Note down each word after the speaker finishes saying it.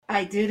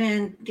I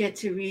didn't get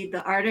to read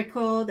the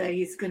article that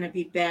he's going to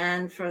be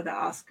banned for the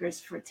Oscars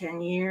for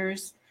 10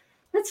 years.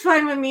 That's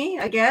fine with me,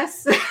 I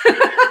guess.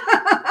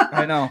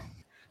 I know.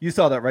 You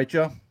saw that, right,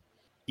 Joe?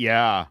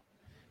 Yeah.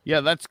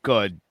 Yeah, that's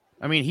good.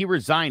 I mean, he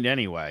resigned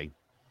anyway.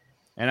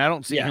 And I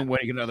don't see him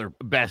winning another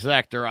Best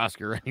Actor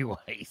Oscar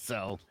anyway.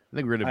 So I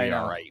think we're going to be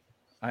all right.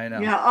 I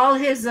know. Yeah, all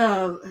his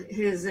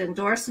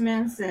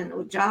endorsements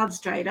and jobs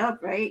dried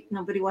up, right?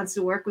 Nobody wants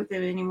to work with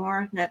him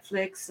anymore.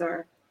 Netflix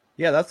or...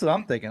 Yeah, that's what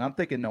I'm thinking. I'm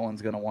thinking no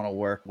one's going to want to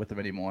work with him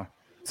anymore.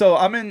 So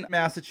I'm in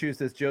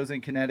Massachusetts. Joe's in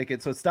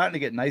Connecticut. So it's starting to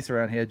get nicer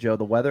around here, Joe.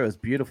 The weather is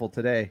beautiful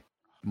today.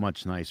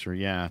 Much nicer,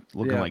 yeah.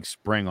 Looking like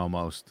spring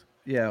almost.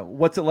 Yeah.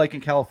 What's it like in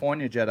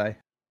California, Jetai?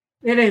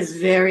 It is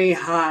very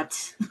hot.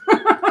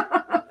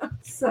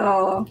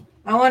 So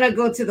I want to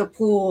go to the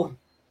pool.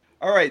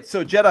 All right.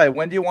 So, Jetai,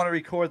 when do you want to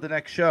record the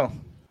next show?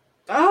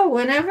 Oh,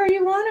 whenever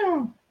you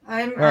want to.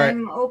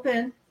 I'm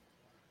open.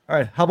 All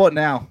right. How about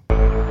now?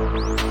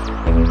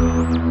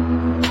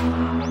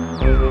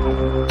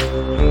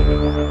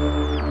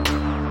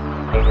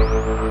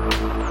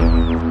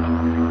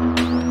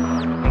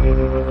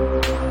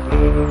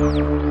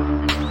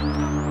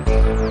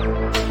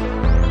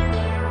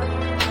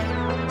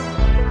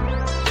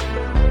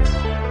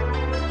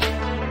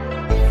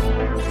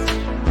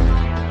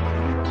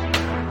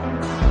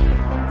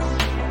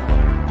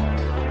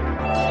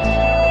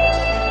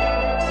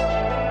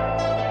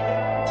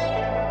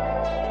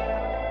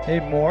 Hey,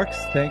 Morks,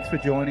 thanks for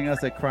joining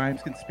us at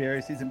Crimes,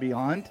 Conspiracies, and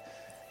Beyond.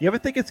 You ever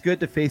think it's good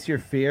to face your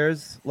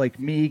fears, like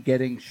me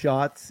getting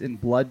shots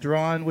and blood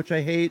drawn, which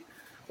I hate,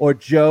 or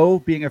Joe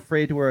being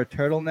afraid to wear a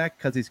turtleneck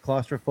because he's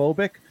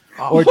claustrophobic,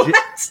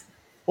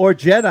 or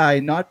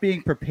Jetai not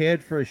being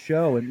prepared for a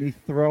show and me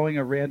throwing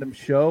a random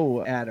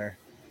show at her?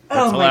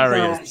 That's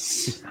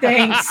hilarious. My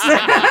gosh.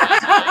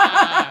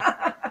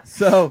 Thanks.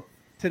 So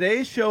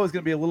today's show is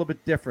going to be a little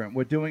bit different.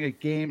 We're doing a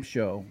game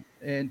show.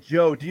 And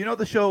Joe, do you know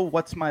the show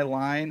What's My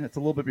Line? It's a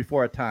little bit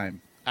before our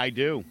time. I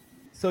do.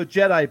 So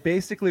Jetai,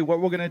 basically what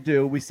we're going to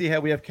do, we see how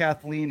we have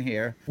Kathleen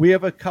here. We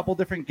have a couple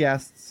different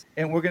guests,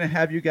 and we're going to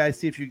have you guys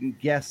see if you can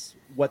guess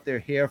what they're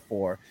here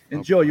for.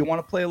 And Joe, you want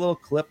to play a little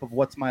clip of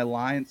What's My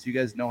Line so you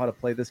guys know how to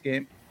play this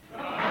game?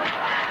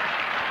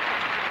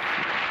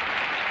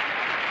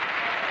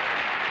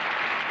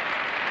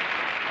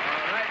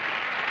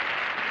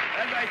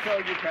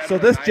 So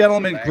this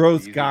gentleman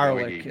grows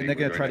garlic, and they're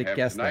going to try to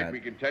guess that. We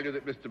can tell you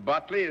that Mr.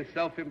 Botley is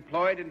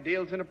self-employed and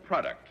deals in a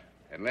product.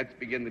 And let's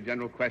begin the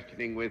general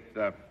questioning with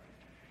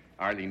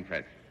Arlene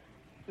Fred.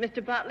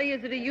 Mr. Botley,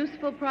 is it a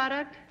useful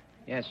product?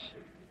 Yes.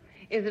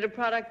 Is it a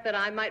product that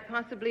I might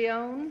possibly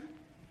own?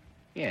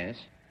 Yes.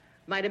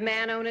 Might a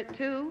man own it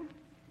too?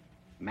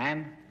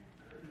 Man?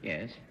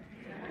 Yes.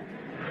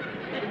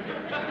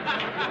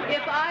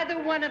 If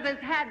either one of us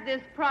had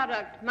this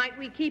product, might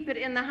we keep it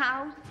in the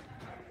house?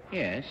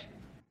 Yes.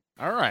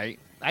 All right.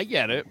 I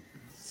get it.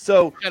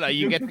 So,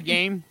 you get the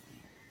game?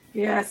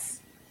 Yes.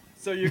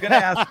 So you're going to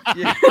ask...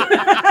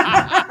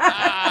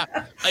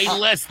 A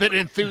less than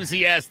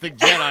enthusiastic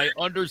Jetai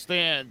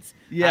understands.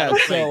 Yeah,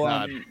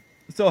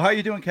 so how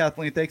you doing,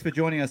 Kathleen? Thanks for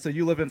joining us. So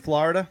you live in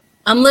Florida?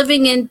 I'm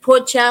living in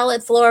Port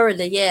Charlotte,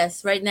 Florida,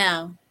 yes, right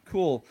now.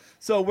 Cool.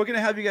 So we're going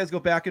to have you guys go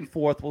back and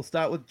forth. We'll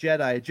start with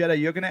Jetai. Jetai,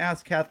 you're going to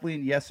ask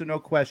Kathleen yes or no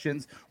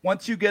questions.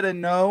 Once you get a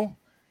no,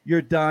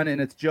 you're done,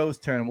 and it's Joe's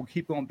turn. We'll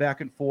keep going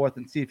back and forth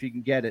and see if you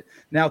can get it.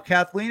 Now,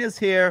 Kathleen is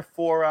here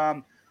for,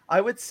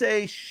 I would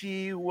say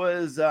she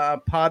was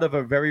part of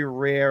a very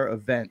rare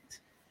event.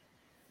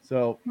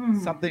 So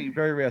something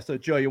very rare. So,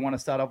 Joe, you want to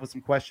start off with some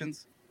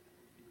questions?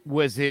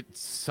 Was it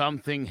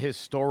something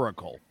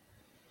historical?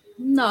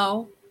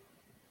 No.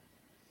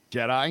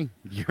 Jetai,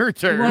 your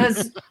turn.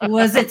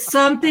 Was it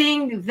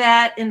something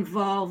that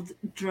involved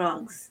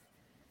drugs?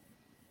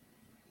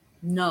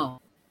 No.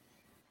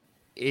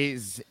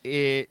 Is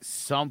it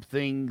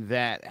something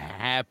that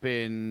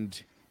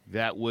happened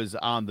that was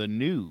on the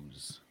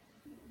news?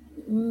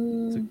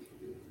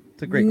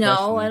 It's a great question.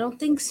 No, I don't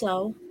think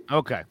so.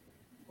 Okay.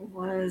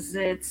 Was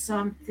it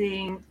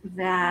something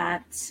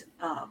that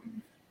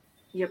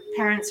your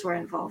parents were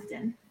involved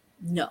in?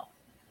 No.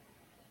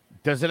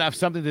 Does it have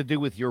something to do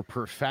with your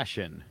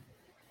profession?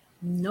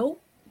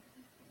 Nope.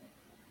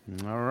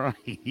 All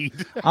right.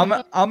 I'm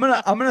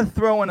gonna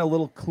throw in a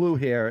little clue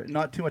here.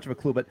 Not too much of a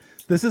clue, but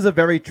this is a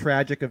very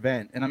tragic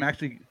event, and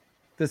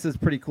this is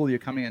pretty cool. You're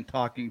coming and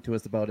talking to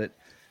us about it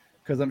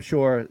because I'm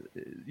sure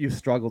you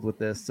struggled with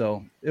this.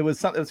 So it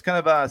was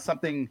kind of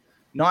something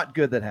not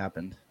good that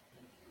happened.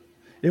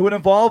 It would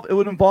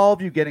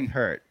involve you getting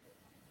hurt.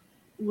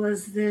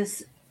 Was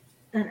this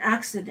an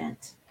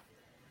accident?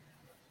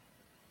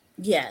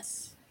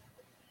 Yes.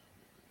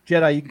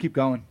 Jetai, you can keep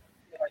going.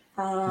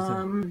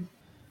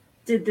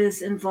 Did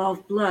this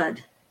involve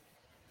blood?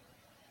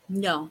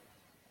 No.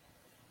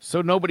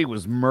 So nobody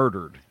was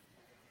murdered?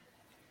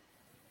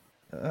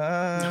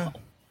 No.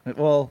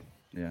 Well,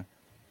 yeah.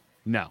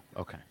 No.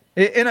 Okay.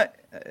 In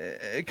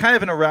a kind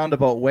of in a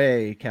roundabout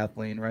way,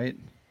 Kathleen, right?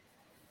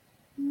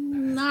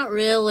 Not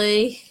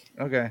really.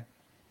 Okay.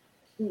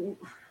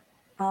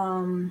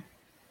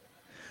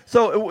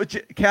 So,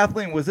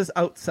 Kathleen, was this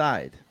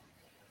outside?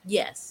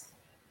 Yes.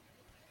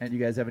 And you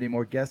guys have any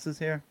more guesses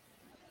here?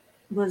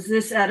 Was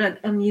this at an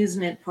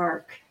amusement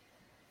park?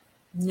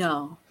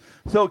 No.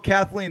 So,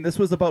 Kathleen, this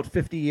was about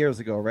 50 years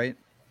ago, right?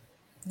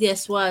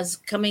 This was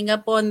coming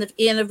up on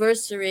the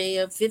anniversary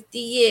of 50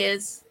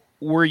 years.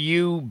 Were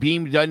you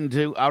beamed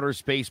into outer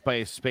space by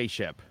a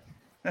spaceship?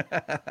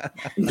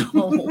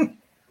 No.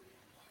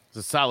 It's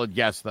a solid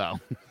guess, though.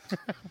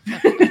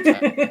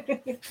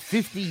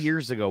 50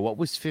 years ago. What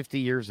was 50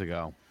 years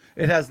ago?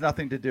 It has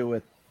nothing to do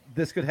with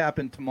this. Could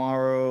happen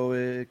tomorrow.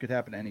 It could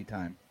happen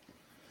anytime.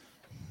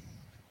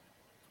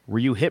 Were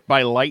you hit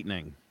by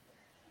lightning?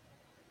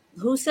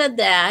 Who said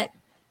that?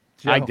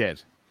 Joe. I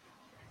did.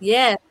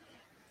 Yeah.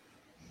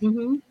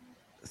 Mm-hmm.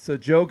 So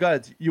Joe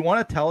got. You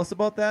want to tell us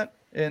about that?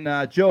 And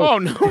Joe. Oh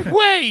no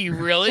way!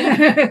 Really?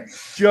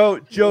 Joe.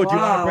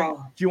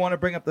 Wow. Do you want to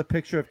bring up the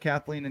picture of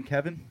Kathleen and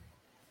Kevin?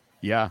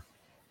 Yeah.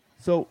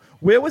 So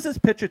where was this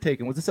picture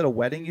taken? Was this at a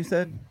wedding? You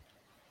said.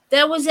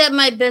 That was at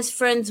my best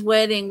friend's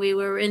wedding. We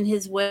were in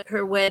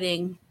her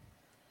wedding.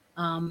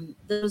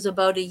 That was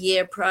about a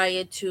year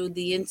prior to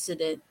the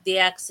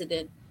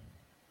accident.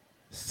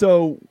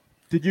 So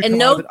did you? And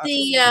note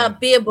the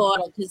beer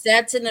bottle, because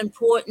that's an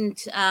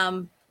important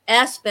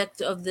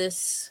aspect of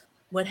this.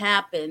 What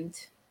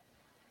happened?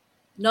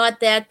 Not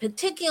that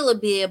particular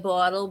beer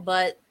bottle,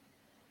 but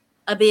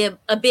a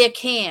beer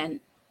can.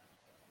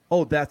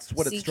 Oh, that's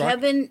what it struck.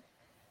 Kevin.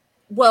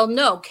 Well,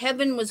 no,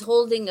 Kevin was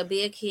holding a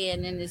beer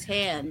can in his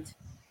hand.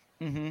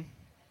 Mm-hmm.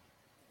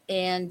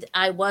 And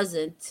I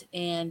wasn't,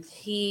 and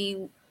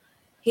he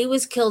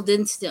was killed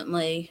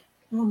instantly.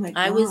 Oh my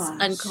gosh. I was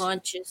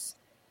unconscious.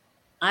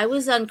 I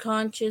was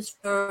unconscious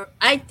for,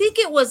 I think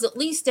it was at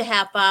least a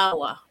half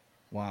hour.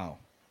 Wow.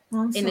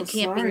 I'm In so a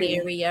camping sorry.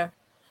 area.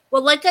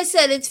 Well, like I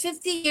said, it's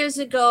 50 years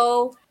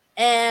ago,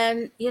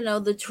 and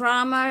the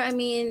trauma, I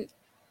mean,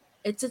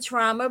 it's a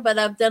trauma, but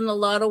I've done a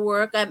lot of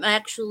work. I'm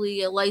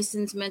actually a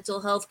licensed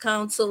mental health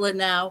counselor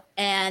now,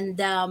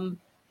 and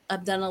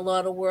I've done a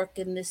lot of work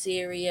in this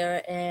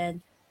area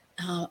and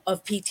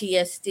of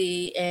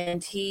PTSD.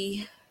 And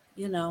he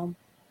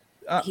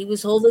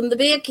was holding the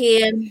beer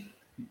can.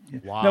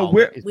 Wow.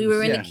 No, We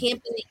were in a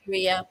camping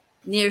area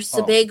near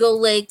Sebago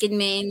Lake in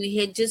Maine. We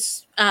had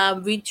just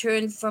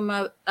returned from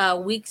a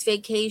week's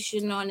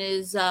vacation on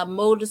his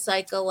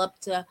motorcycle up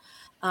to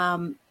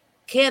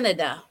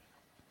Canada.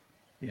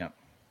 Yeah,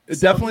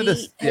 So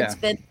definitely.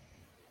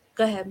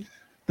 Go ahead.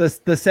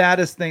 The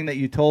saddest thing that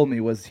you told me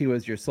was he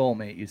was your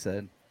soulmate. You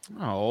said.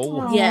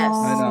 Oh. Yes,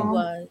 I know. he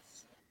was.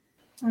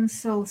 I'm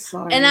so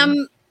sorry. And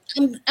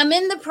I'm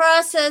in the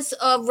process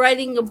of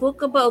writing a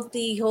book about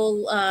the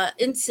whole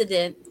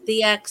incident,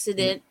 the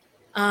accident.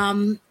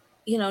 Now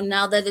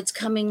that it's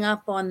coming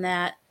up on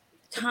that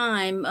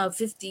time of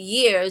 50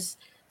 years,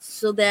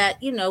 so that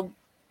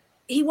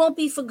he won't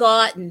be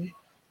forgotten,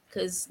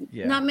 because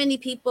not many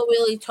people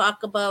really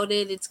talk about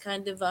it. It's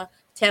kind of a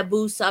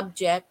taboo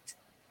subject,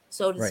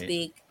 so to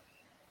speak.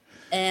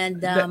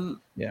 And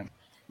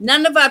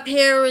none of our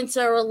parents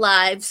are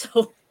alive,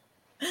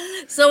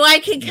 so I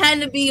can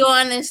kind of be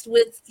honest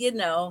with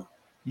that.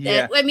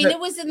 I mean, it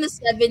was in the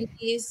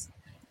 70s.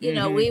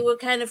 We were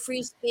kind of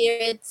free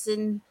spirits.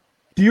 And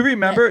do you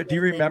remember? Do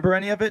you remember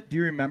any of it? Do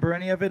you remember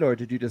any of it, or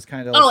did you just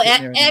kind of?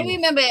 I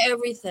remember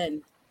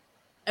everything,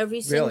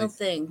 every single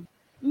thing.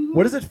 Mm-hmm.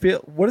 What does it feel?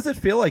 What does it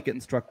feel like getting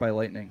struck by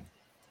lightning?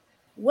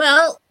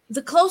 Well,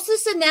 the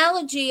closest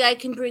analogy I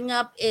can bring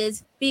up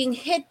is being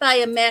hit by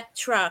a Mack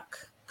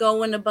truck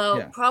going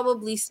about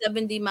probably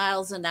 70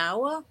 miles an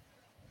hour.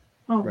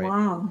 Oh,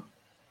 wow.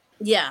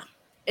 Yeah.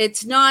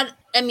 It's not,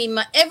 I mean,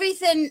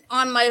 everything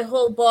on my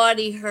whole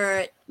body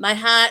hurt. My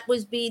heart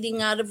was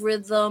beating out of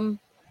rhythm.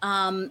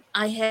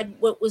 I had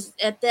what was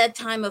at that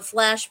time a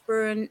flash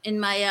burn in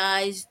my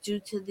eyes due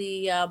to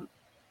the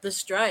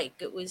strike.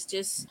 It was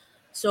just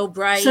so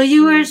bright. So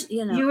you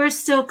were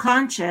still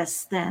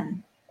conscious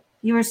then.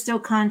 You were still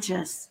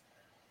conscious.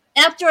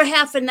 After a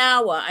half an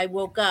hour, I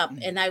woke up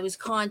and I was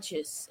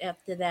conscious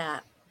after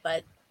that.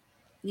 But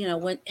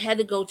had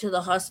to go to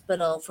the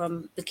hospital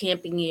from the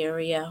camping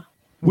area.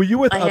 Were you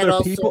with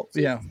other people?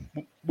 Yeah.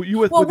 Were you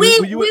with? Well, we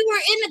were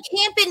in a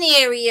camping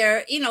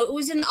area. It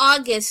was in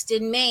August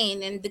in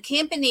Maine, and the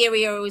camping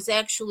area was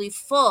actually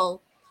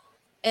full,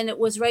 and it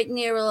was right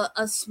near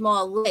a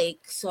small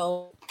lake.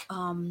 So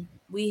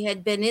we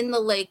had been in the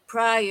lake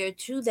prior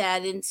to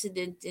that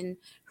incident and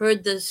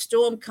heard the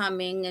storm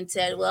coming and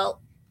said,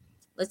 well,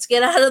 let's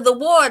get out of the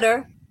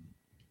water.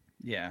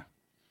 Yeah.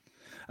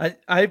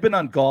 I've been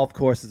on golf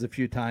courses a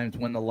few times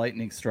when the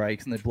lightning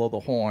strikes and they blow the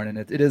horn, and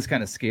it is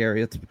kind of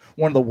scary. It's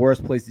one of the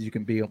worst places you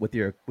can be with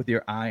your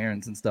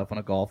irons and stuff on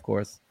a golf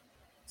course.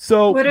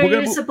 So what are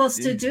you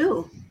supposed to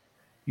do?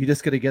 You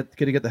just gotta get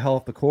the hell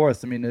off the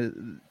course. I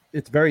mean,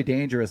 it's very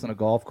dangerous on a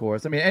golf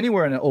course. I mean,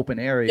 anywhere in an open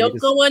area. Don't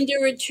go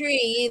under a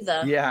tree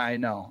either. Yeah, I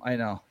know.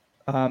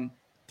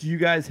 Do you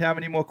guys have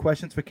any more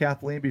questions for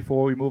Kathleen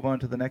before we move on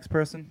to the next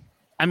person?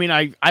 I mean,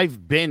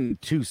 I've been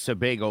to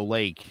Sebago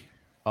Lake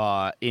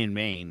in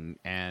Maine,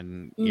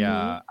 and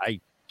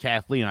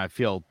Kathleen, I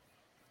feel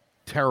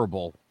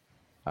terrible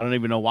I don't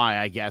even know why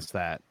I guessed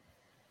that.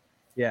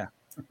 Yeah.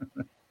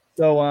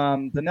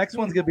 So the next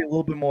one's going to be a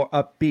little bit more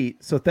upbeat.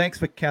 So thanks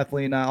for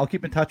Kathleen. I'll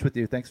keep in touch with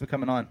you. Thanks for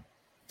coming on.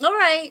 All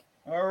right.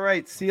 All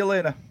right. See you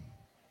later.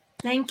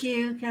 Thank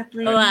you,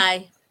 Kathleen.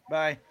 Bye.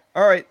 Bye.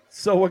 All right.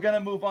 So we're going to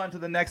move on to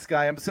the next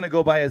guy. I'm just going to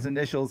go by his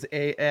initials,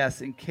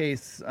 AS, in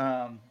case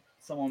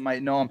someone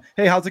might know him.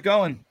 Hey, how's it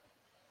going?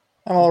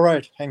 I'm all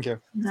right. Thank you.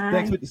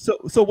 Hi. Thanks.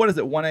 So what is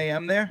it, 1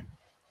 a.m. there?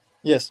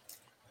 Yes.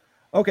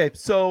 Okay.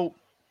 So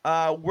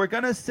we're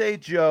going to say,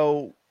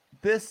 Joe,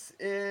 this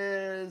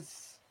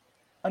is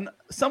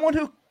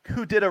someone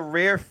who did a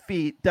rare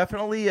feat.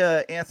 Definitely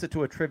an answer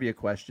to a trivia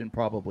question,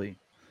 probably.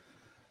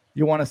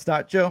 You want to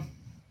start, Joe?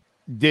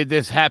 Did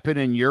this happen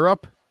in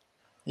Europe?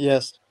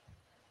 Yes.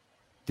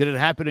 Did it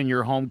happen in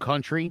your home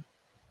country?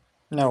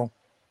 No.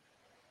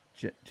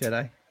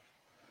 Jedi?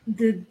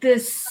 Did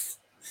this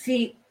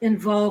feat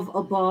involve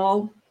a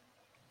ball?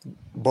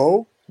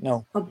 Bow?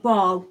 No. A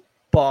ball.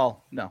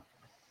 Ball? No.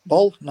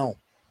 Ball? No.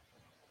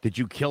 Did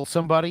you kill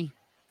somebody?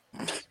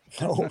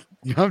 No.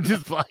 I'm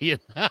just playing.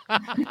 All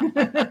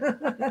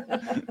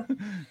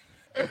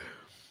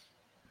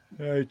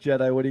right,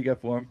 Jedi, what do you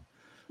got for him?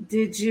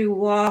 Did you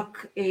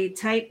walk a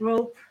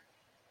tightrope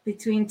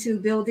between two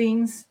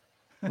buildings?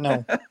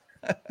 No.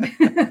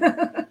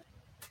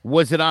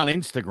 Was it on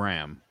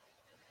Instagram?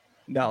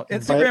 No,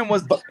 Instagram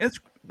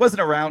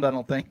wasn't around, I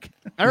don't think.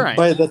 All right.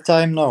 By the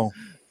time, no.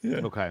 Yeah.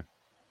 Okay.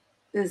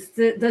 Does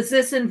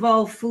this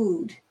involve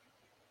food?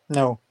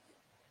 No.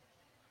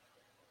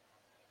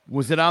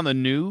 Was it on the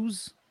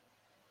news?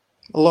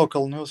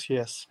 Local news,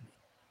 yes.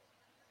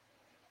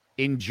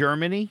 In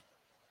Germany?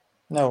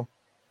 No.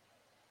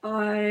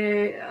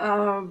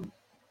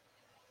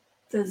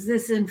 Does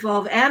this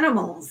involve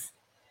animals?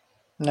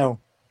 No.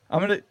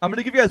 I'm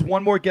gonna give you guys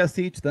one more guess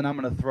each, then I'm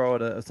gonna throw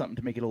it something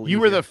to make it a little You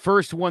were easier. the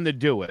first one to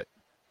do it.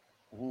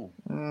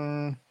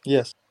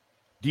 Yes.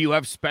 Do you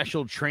have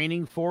special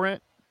training for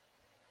it?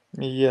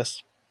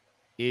 Yes.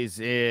 Is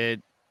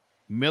it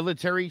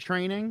military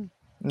training?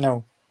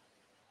 No.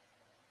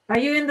 Are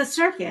you in the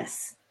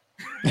circus?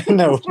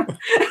 No.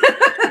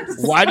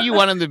 Why do you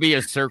want him to be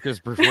a circus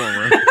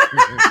performer?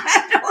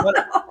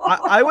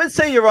 I would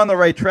say you're on the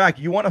right track.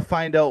 You want to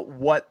find out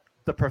what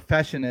the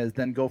profession is,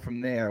 then go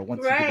from there.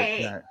 Once you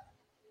get that.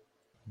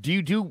 Do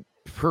you do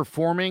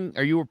performing?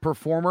 Are you a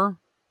performer?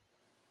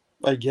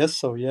 I guess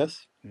so,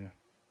 yes. Yeah.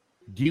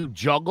 Do you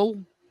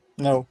juggle?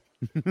 No.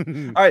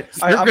 All right,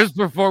 circus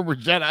performer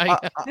Jedi.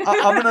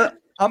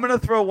 I'm gonna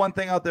throw one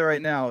thing out there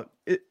right now.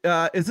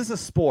 Is this a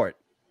sport?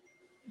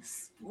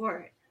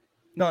 Sport.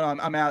 No,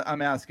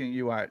 I'm asking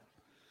you, Art.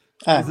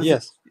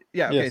 Yes.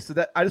 Yeah. Okay. Yes. So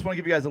that I just want to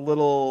give you guys a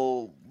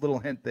little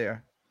hint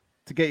there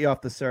to get you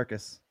off the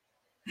circus.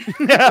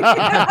 All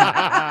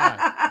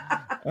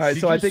right.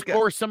 Did so you I think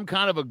score some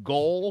kind of a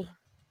goal.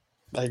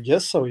 I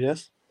guess so,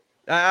 yes.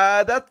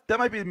 that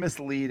might be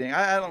misleading.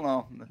 I don't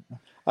know.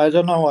 I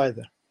don't know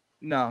either.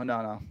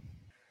 No.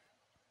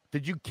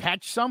 Did you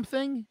catch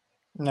something?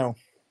 No.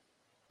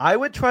 I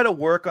would try to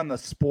work on the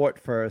sport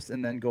first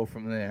and then go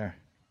from there.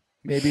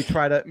 Maybe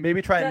try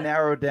and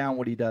narrow down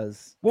what he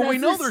does. Well, we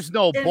know there's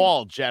no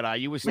ball, Jedi.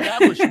 You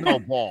established no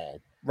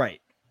ball. Right.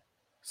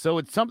 So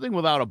it's something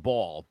without a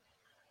ball.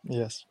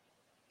 Yes.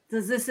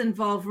 Does this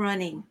involve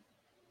running?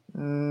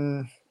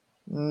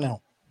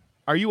 No.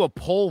 Are you a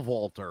pole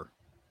vaulter?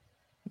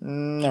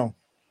 No.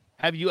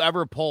 Have you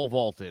ever pole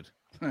vaulted?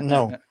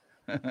 No.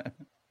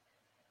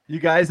 You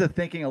guys are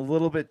thinking a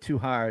little bit too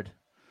hard.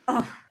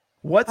 Oh,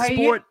 what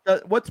sport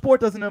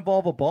doesn't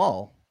involve a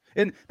ball?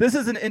 And this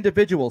is an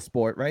individual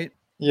sport, right?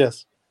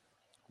 Yes.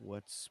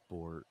 What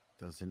sport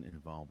doesn't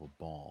involve a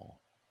ball?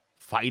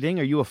 Fighting?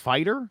 Are you a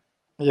fighter?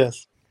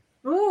 Yes.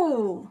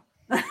 Ooh.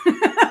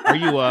 Are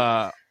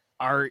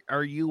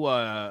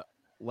you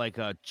like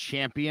a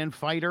champion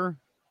fighter?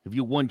 Have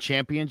you won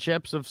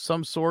championships of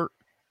some sort?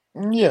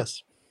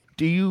 Yes.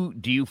 Do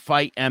you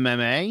fight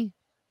MMA?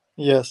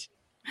 Yes.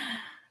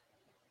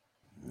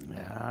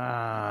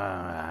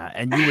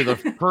 And you were the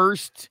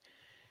first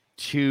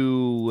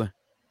to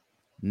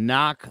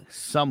knock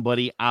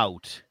somebody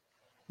out.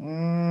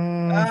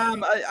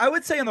 I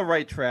would say on the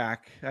right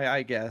track,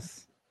 I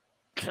guess.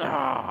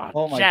 God,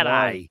 Oh my Jedi.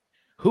 God.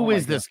 Who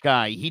is this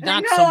guy? He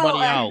knocked somebody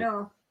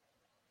out.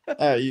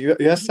 You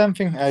asked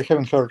something I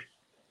haven't heard.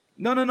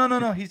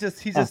 No. He's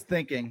just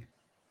thinking.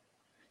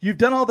 You've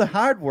done all the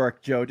hard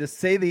work, Joe. Just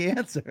say the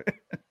answer.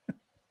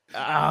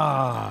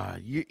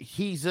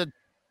 He's a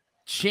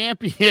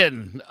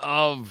champion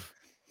of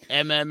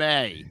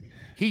MMA.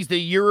 He's the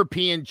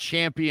European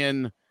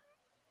champion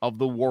of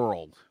the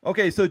world.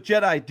 Okay, so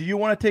Jedi, do you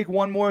want to take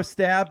one more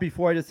stab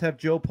before I just have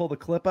Joe pull the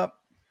clip up?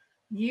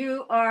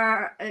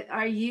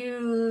 Are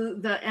you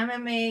the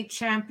MMA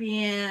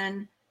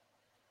champion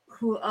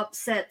who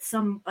upset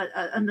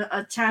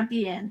a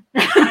champion?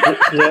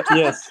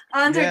 Yes.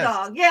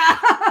 Underdog. Yes.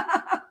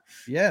 Yeah.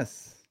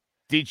 Yes.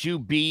 Did you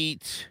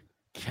beat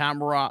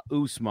Kamara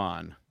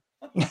Usman?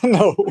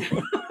 No.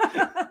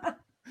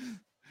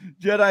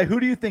 Jedi, who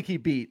do you think he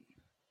beat?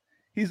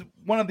 He's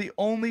one of the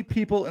only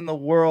people in the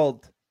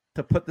world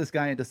to put this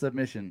guy into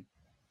submission.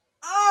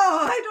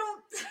 I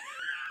don't.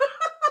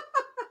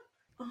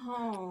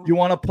 Oh. You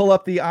want to pull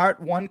up the Art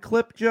 1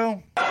 clip,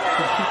 Joe, from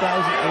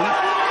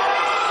 2008?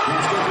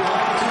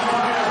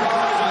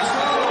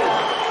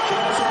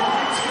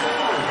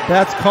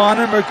 That's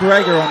Conor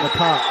McGregor on the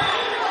top.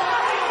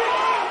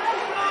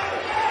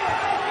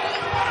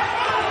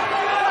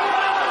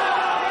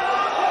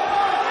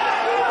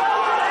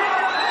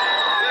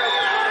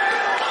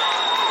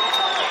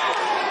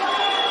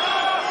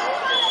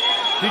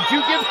 Did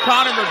you give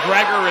Conor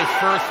McGregor his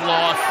first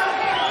loss?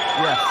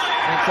 Yes.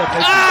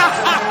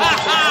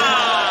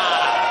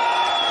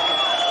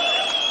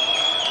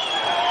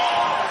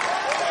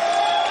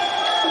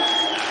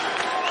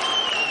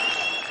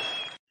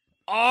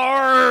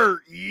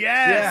 Art,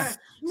 yes.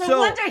 Yeah. No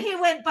wonder he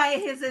went by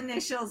his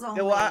initials only.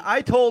 Yeah, well,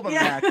 I told him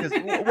Yeah. that because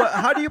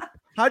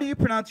how do you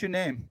pronounce your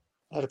name?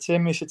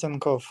 Artemy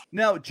Sitenkov.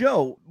 Now,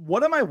 Joe,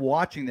 what am I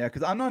watching there?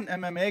 Because I'm not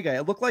an MMA guy.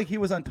 It looked like he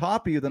was on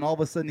top of you, then all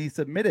of a sudden he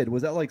submitted.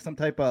 Was that like some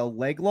type of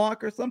leg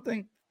lock or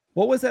something?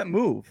 What was that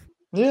move?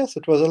 Yes,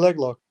 it was a leg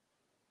lock.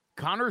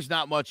 Conor's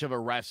not much of a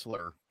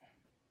wrestler.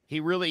 He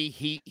really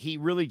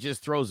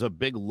just throws a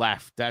big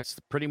left. That's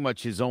pretty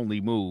much his only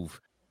move.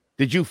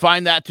 Did you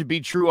find that to be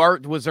true,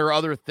 Art? Was there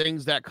other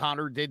things that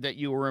Conor did that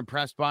you were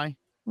impressed by?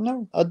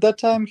 No, at that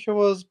time he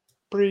was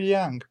pretty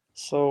young,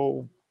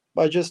 so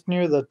I just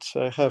knew that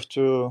I have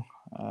to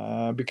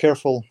be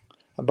careful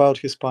about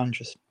his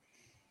punches.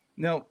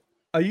 Now,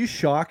 are you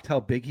shocked how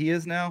big he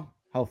is now?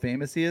 How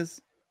famous he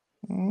is?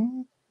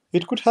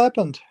 It could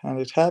happen, and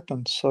it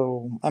happened.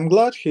 So I'm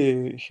glad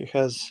he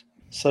has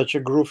such a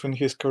groove in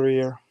his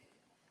career.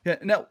 Yeah.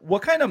 Now,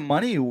 what kind of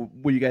money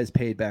were you guys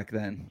paid back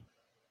then?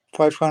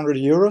 500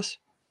 euros.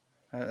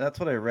 That's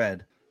what I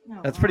read.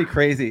 Oh, That's pretty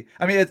crazy.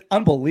 I mean, it's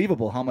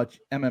unbelievable how much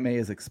MMA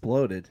has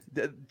exploded.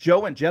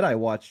 Joe and Jetai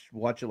watch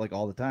it like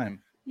all the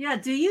time. Yeah.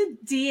 Do you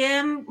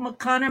DM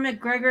Conor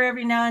McGregor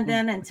every now and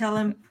then and tell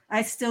him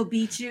I still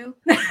beat you?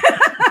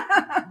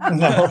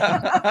 No.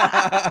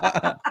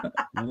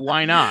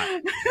 Why not?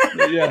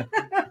 Yeah.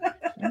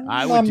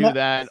 I would do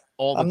that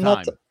all the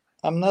time.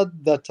 I'm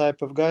not that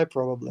type of guy,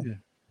 probably.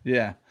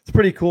 Yeah. It's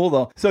pretty cool,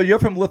 though. So you're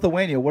from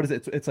Lithuania. What is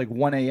it? It's like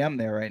 1 a.m.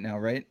 there right now,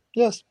 right?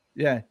 Yes.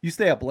 Yeah. You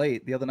stay up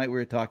late. The other night we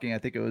were talking, I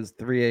think it was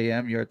 3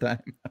 a.m. your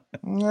time.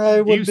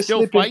 I would Do you be still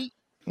sleeping. fight?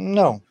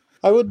 No.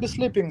 I would be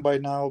sleeping by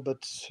now,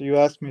 but you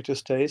asked me to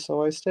stay,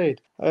 so I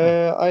stayed.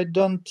 I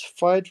don't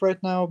fight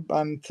right now.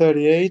 I'm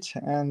 38,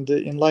 and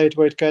in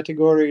lightweight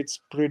category,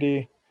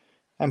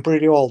 I'm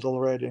pretty old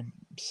already.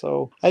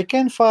 So I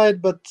can fight,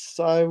 but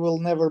I will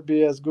never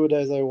be as good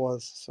as I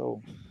was.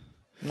 So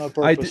no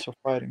purpose of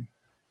fighting.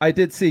 I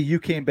did see you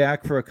came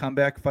back for a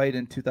comeback fight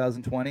in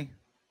 2020.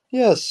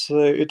 Yes,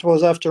 it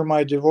was after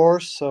my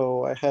divorce,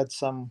 so I had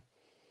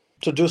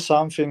to do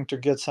something to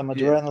get some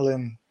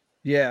adrenaline.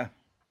 Yeah.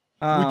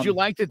 Would you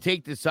like to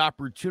take this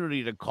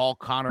opportunity to call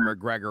Conor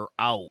McGregor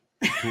out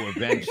to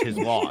avenge his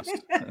loss?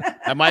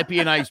 That might be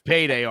a nice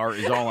payday, Art,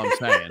 is all I'm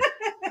saying.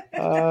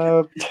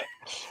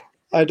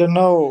 I don't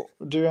know.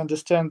 Do you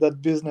understand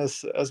that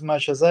business as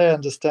much as I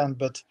understand?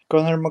 But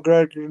Conor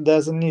McGregor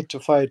doesn't need to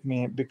fight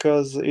me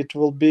because it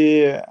will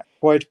be a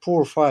quite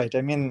poor fight.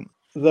 I mean,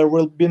 there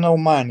will be no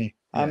money.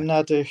 Yeah. I'm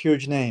not a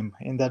huge name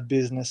in that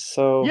business,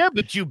 so Yeah,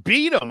 but you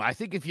beat him. I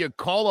think if you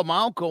call him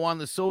out, go on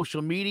the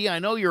social media. I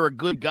know you're a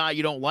good guy.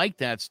 You don't like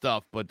that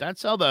stuff, but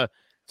that's how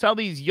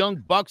these young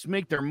bucks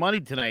make their money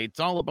tonight.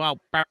 It's all about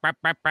bap, bap,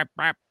 bap, bap,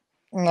 bap.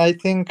 I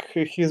think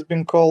he's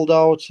been called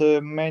out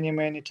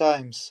many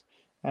times,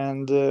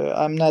 and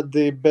I'm not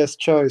the best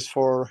choice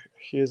for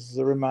his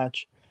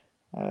rematch.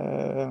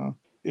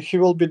 He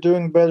will be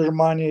doing better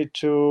money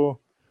to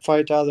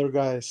fight other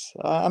guys.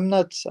 I'm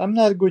not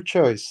a good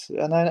choice,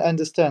 and I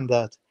understand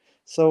that.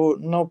 So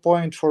no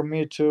point for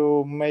me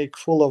to make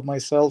fool of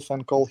myself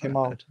and call him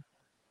out.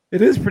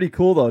 It is pretty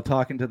cool though,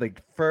 talking to the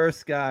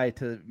first guy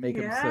to make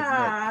him submit.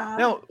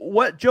 Now,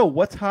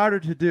 what's harder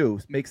to do?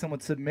 Make someone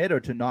submit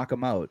or to knock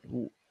him out?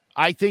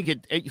 I think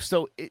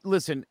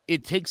listen,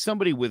 it takes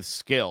somebody with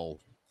skill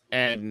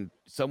and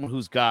someone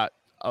who's got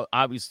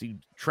obviously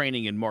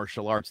training in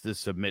martial arts to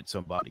submit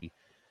somebody.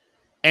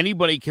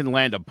 Anybody can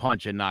land a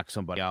punch and knock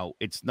somebody out.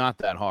 It's not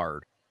that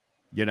hard.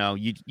 You know,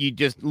 you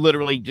just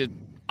literally just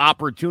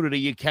opportunity.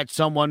 You catch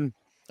someone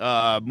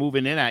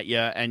moving in at you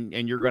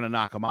and you're going to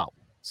knock them out.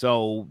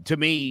 So to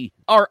me,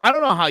 or I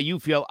don't know how you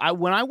feel.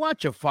 When I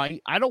watch a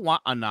fight, I don't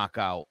want a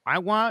knockout. I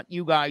want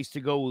you guys to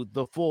go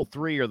the full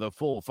 3 or the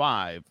full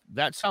 5.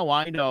 That's how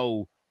I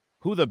know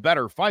who the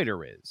better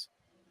fighter is.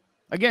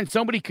 Again,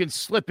 somebody can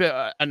slip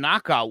a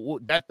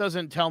knockout. That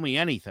doesn't tell me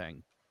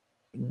anything.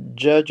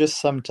 Judges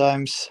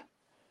sometimes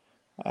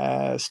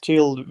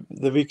steal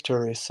the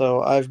victory,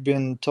 so I've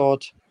been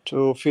taught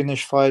to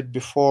finish fight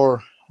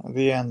before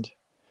the end.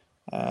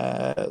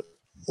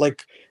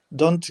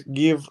 Don't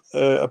give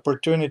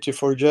opportunity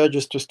for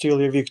judges to steal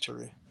your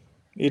victory.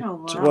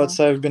 What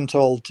I've been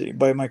told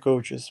by my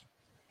coaches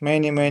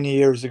many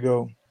years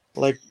ago.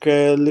 Like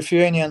a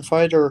Lithuanian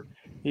fighter,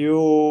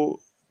 you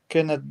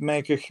cannot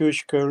make a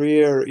huge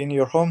career in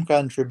your home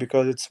country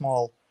because it's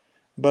small.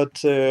 But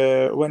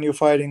when you're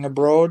fighting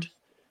abroad,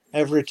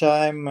 every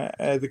time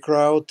the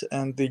crowd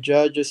and the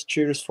judges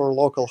cheers for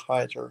local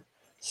fighter.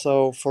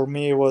 So for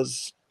me,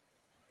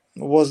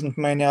 wasn't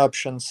many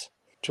options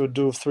to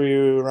do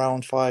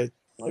 3-round fight.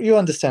 You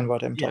understand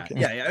what I'm talking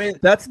about. Yeah. I mean,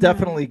 that's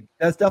definitely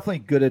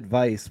good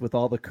advice with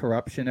all the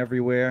corruption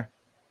everywhere.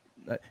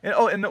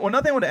 And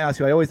another thing I want to ask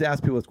you, I always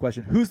ask people this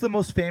question: who's the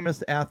most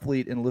famous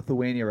athlete in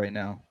Lithuania right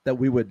now that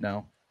we would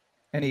know?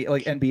 Any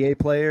like NBA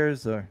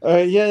players or?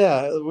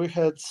 Yeah, we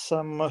had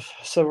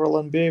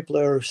several NBA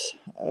players.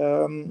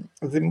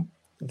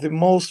 The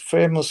most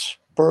famous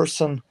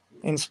person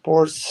in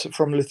sports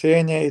from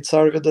Lithuania, it's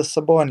Arvydas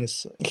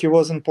Sabonis. He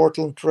was in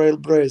Portland Trail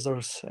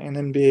Blazers in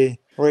NBA.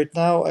 Right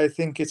now, I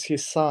think it's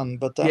his son,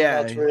 but I'm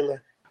not really.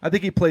 I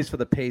think he plays for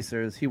the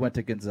Pacers. He went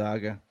to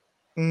Gonzaga.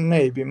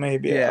 Maybe.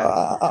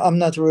 Yeah. I'm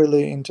not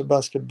really into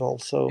basketball,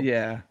 so.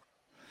 Yeah.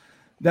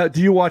 Now,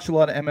 do you watch a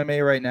lot of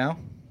MMA right now?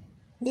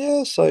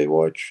 Yes, I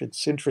watch.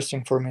 It's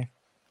interesting for me.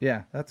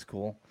 Yeah, that's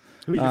cool.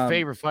 Who's your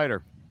favorite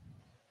fighter?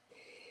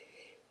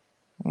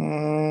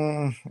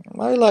 I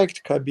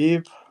liked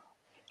Khabib.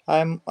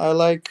 I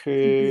like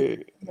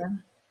Gage.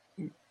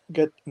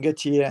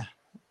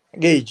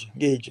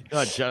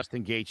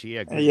 Justin Gaethje.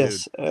 Yeah, good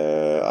Yes. dude.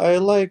 I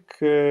like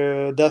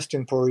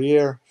Dustin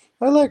Poirier.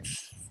 I like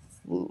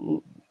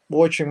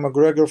watching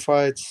McGregor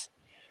fights.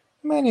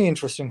 Many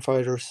interesting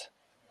fighters.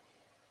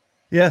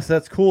 Yes,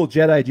 that's cool.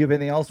 Jetai, do you have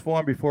anything else for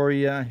him before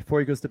he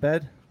goes to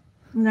bed?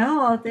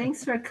 No,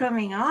 thanks for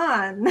coming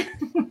on.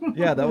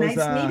 Yeah, that was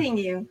nice meeting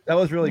you. That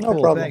was really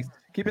cool. Problem. Thanks.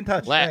 Keep in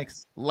touch.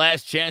 Thanks.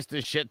 Last chance to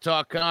shit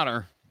talk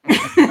Connor.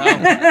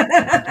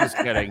 Just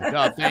kidding.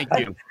 No, thank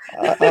you.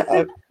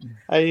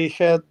 I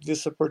had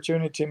this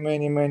opportunity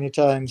many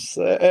times.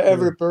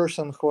 Every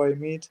person who I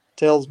meet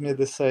tells me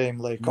the same,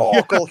 like, call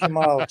him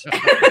out.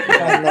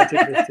 I'm not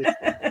interested.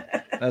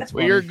 That's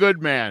well, you're a good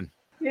man.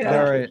 Yeah.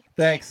 All right.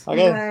 Thanks.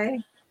 Okay. Bye.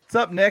 What's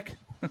up, Nick?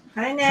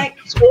 Hi, Nick.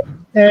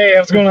 Hey,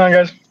 what's going on,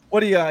 guys?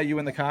 What are you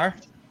in the car?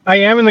 I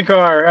am in the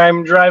car.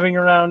 I'm driving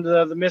around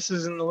the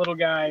missus and the little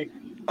guy.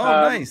 Oh,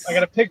 nice. I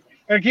gotta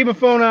keep my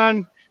phone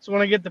on, so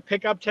when I get the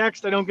pickup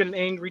text, I don't get an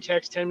angry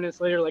text 10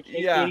 minutes later like,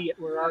 "Hey, idiot,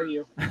 where are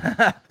you?"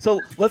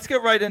 So let's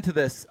get right into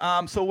this.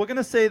 So we're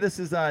gonna say this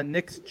is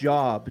Nick's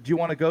job. Do you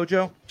want to go,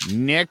 Joe?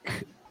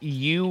 Nick,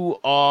 you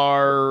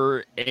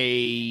are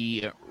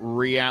a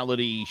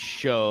reality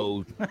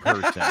show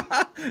person.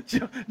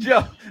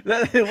 Joe,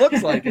 it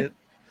looks like it.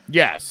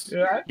 Yes.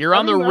 Yeah, You're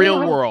on the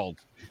real world.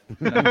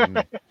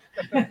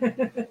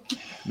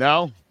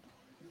 No?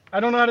 I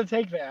don't know how to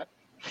take that.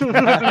 But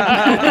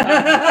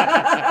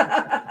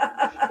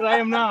I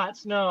am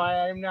not. No,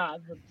 I am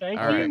not. But thank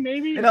All you. right.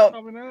 Maybe.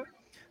 Probably not.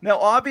 Now,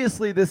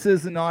 obviously, this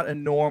is not a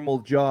normal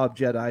job,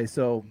 Jetai.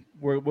 So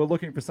we're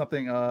looking for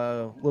something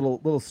a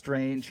little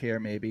strange here,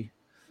 maybe.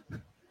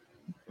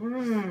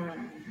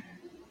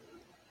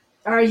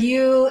 Are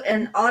you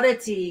an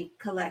oddity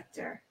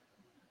collector?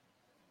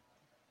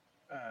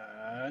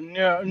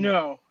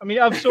 No. I mean,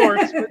 of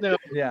sorts, but no.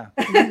 Yeah.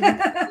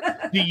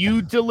 Do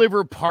you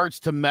deliver parts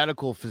to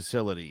medical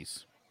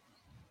facilities?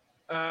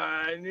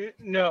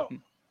 No.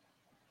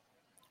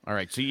 All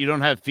right, so you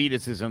don't have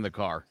fetuses in the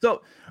car.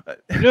 So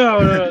No.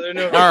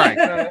 All right.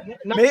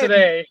 Not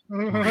today.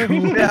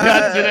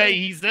 Not today,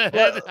 he said.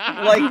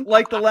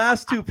 like the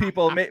last two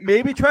people,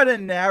 maybe try to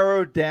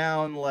narrow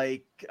down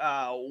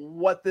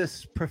what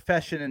this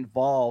profession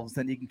involves,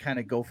 then you can kind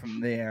of go from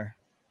there.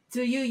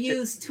 Do you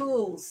use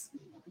tools?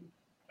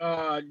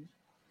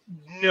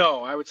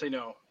 No, I would say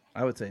no.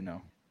 I would say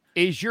no.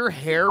 Is your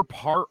hair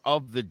part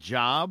of the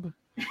job?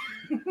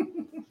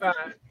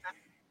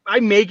 I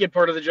make it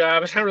part of the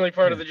job. It's not really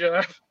part of the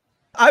job.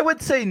 I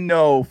would say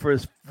no for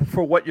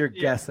what you're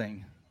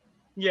guessing.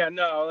 Yeah,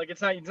 no, like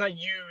it's not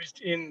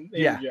used in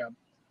the job.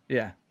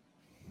 Yeah.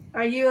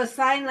 Are you a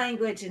sign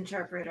language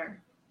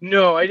interpreter?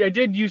 No, I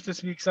did used to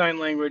speak sign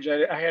language.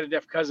 I had a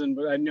deaf cousin,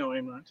 but no,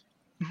 I'm not.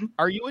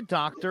 Are you a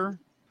doctor?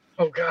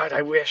 Oh God,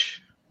 I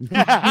wish.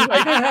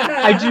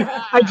 I do.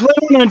 I play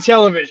one on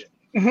television.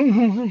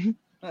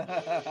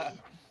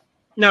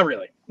 Not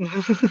really.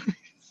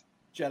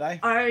 Jedi?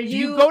 Are Do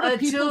you you go to a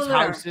people's jeweler?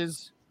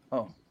 houses?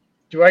 Oh.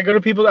 Do I go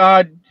to people?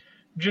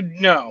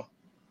 No.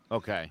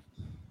 Okay.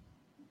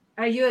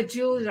 Are you a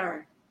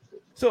jeweler?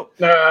 So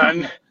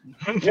No.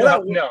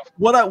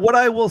 What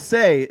I will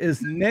say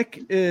is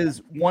Nick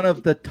is one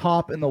of the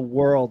top in the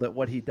world at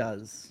what he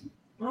does.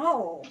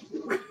 Oh.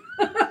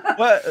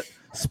 But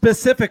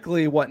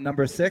specifically, what,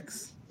 number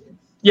 6?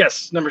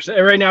 Yes, number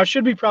 6. Right now, it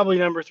should be probably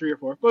number 3 or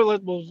 4.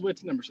 But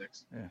it's number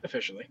 6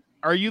 officially.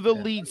 Are you the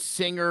lead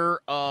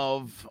singer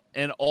of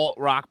an alt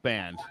rock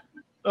band?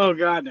 Oh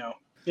God, no.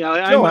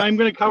 Yeah, Joe, I'm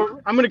gonna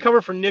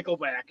cover for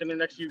Nickelback in their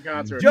next few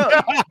concerts.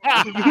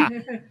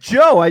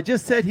 Joe, I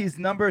just said he's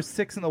number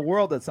 6 in the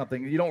world at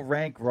something. You don't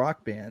rank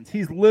rock bands.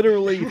 He's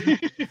literally,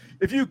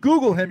 if you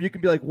Google him, you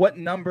can be like, "What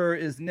number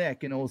is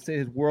Nick?" and it will say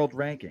his world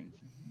ranking.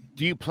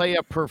 Do you play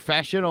a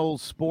professional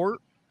sport?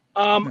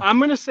 I'm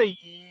gonna say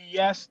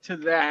yes to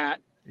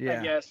that. Yeah.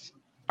 I guess.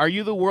 Are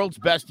you the world's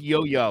best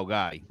yo-yo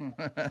guy?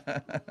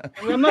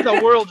 I'm not the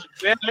world's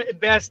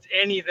best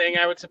anything,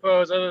 I would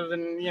suppose, other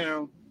than, you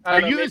know. Are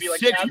you the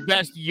sixth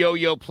best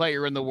yo-yo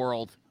player in the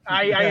world?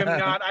 I am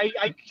not.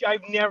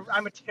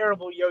 I'm a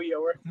terrible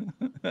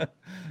yo-yoer.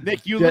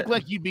 Nick, you look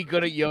like you'd be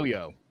good at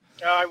yo-yo.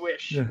 Oh, I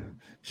wish. Yeah.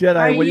 Jedi,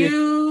 Are what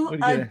you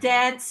what a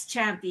dance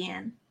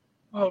champion?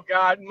 Oh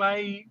God,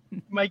 my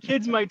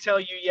kids might tell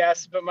you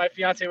yes, but my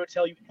fiance would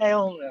tell you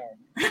hell no.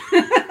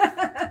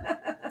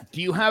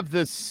 Do you have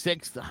the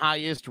 6th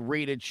highest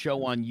rated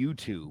show on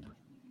YouTube?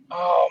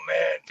 Oh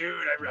man, dude,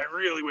 I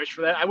really wish for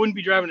that. I wouldn't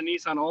be driving a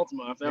Nissan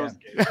Altima if that was the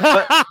case.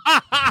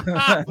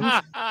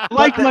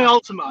 Like my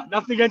Altima,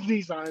 nothing against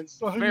Nissans.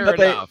 Fair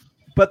enough.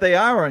 But they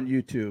are on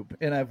YouTube,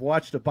 and I've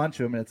watched a bunch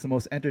of them, and it's the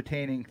most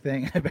entertaining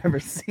thing I've ever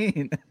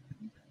seen.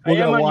 I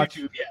am on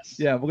YouTube, yes.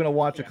 Yeah, we're gonna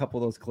watch a couple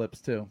of those clips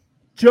too.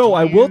 Joe,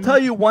 I will tell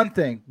you one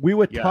thing. We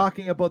were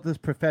talking about this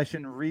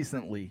profession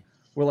recently.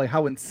 We're like,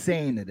 how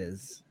insane it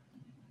is.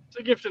 It's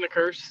a gift and a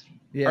curse.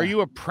 Yeah. Are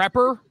you a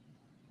prepper?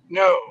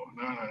 No.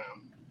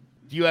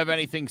 Do you have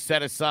anything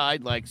set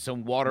aside, like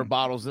some water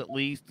bottles at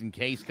least, in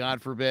case, God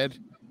forbid?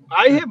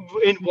 I have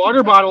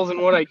water bottles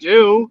in what I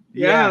do.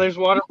 Yeah, there's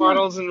water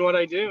bottles in what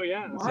I do.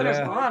 Yeah,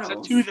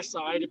 bottles. To the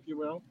side, if you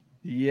will.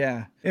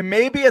 Yeah, and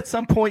maybe at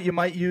some point you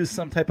might use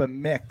some type of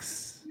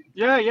mix.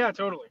 Yeah,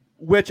 totally.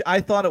 Which I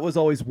thought it was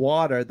always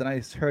water. Then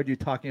I heard you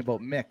talking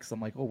about mix.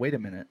 I'm like, oh, wait a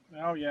minute.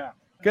 Oh yeah.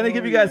 Gonna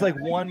give you guys like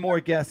one more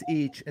guess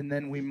each, and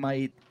then we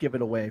might give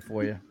it away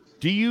for you.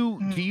 Do you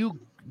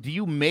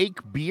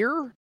make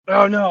beer?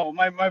 Oh no,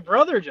 my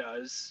brother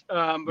does.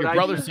 But Your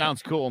brother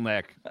sounds cool,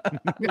 Nick.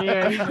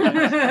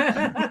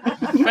 Yeah.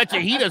 Bet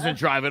you he doesn't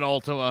drive an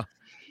Altima.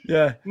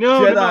 Yeah.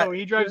 No,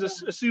 he drives a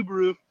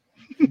Subaru.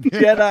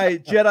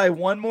 Jedi,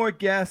 one more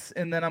guess,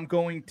 and then I'm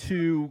going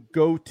to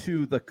go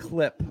to the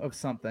clip of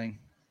something.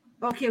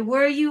 Okay,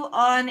 were you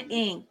on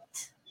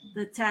Inked,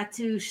 the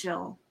tattoo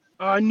show?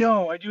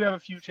 No, I do have a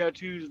few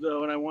tattoos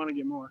though, and I want to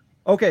get more.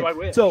 Okay,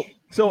 so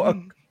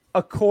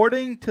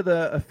according to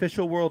the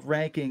official world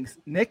rankings,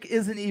 Nick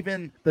isn't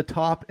even the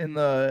top in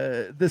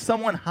there's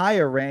someone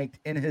higher ranked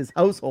in his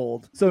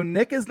household. So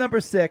Nick is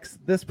number 6.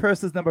 This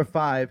person's number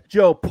 5.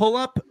 Joe, pull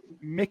up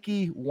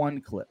Mickey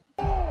 1 clip.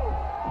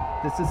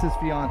 This is his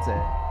fiance.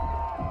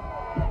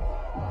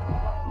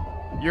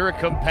 You're a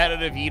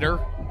competitive eater?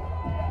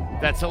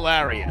 That's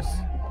hilarious.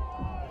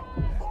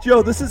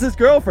 Joe, this is his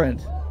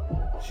girlfriend.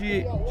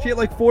 She ate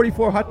like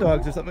 44 hot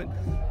dogs or something.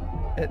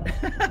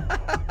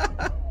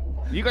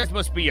 You guys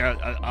must be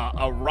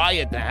a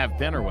riot to have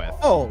dinner with.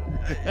 Oh,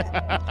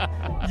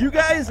 you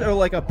guys are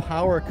like a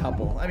power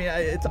couple. I mean,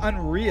 it's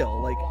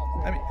unreal. Like,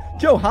 I mean,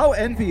 Joe, how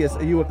envious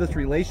are you of this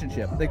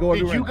relationship? They go.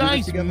 Did you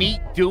guys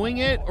meet doing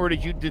it, or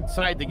did you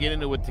decide to get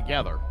into it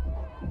together?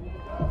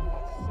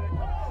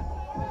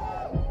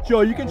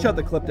 Joe, you can shut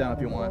the clip down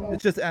if you want.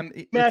 It's just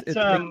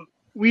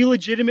we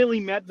legitimately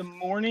met the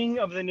morning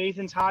of the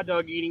Nathan's hot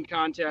dog eating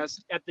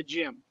contest at the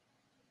gym.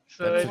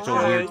 So that's such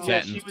a weird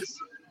sentence.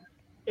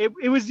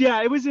 It was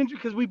interesting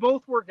because we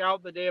both work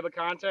out the day of a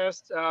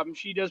contest.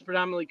 She does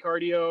predominantly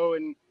cardio,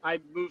 and I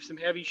move some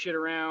heavy shit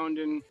around.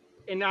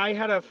 And I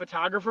had a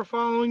photographer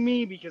following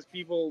me because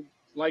people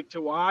like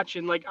to watch.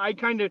 And like I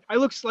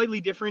look slightly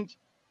different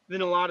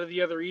than a lot of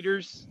the other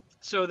eaters.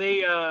 So they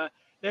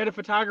had a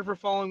photographer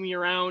following me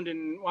around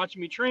and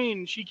watching me train.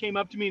 And she came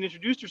up to me and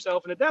introduced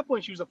herself. And at that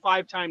point, she was a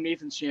 5-time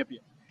Nathan's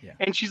champion. Yeah.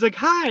 And she's like,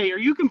 "Hi, are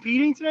you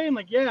competing today?" I'm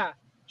like, "Yeah."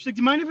 She's like,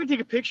 "Do you mind if I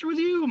take a picture with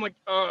you?" I'm like,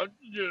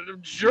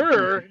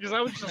 sure, because I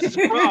was just a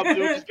scrub. It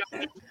was just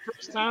the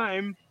first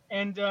time,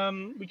 and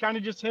we kind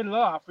of just hit it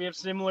off. We have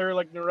similar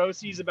like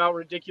neuroses about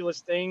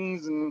ridiculous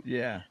things, and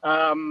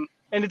and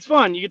it's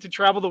fun. You get to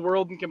travel the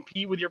world and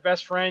compete with your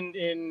best friend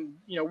in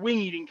wing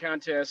eating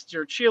contests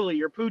or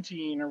chili or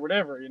poutine or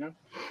whatever.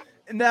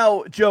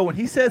 Now, Joe, when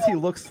he says he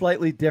looks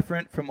slightly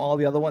different from all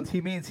the other ones, he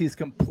means he's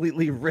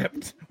completely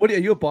ripped. What are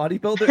you, a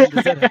bodybuilder?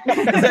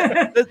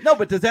 No,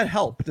 but does that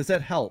help? Does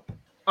that help?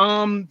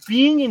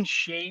 Being in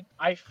shape,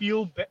 I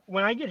feel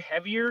when I get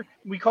heavier,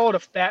 we call it a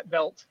fat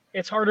belt.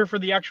 It's harder for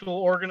the actual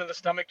organ of the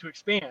stomach to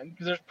expand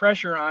because there's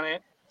pressure on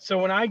it. So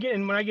when I get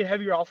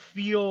heavier, I'll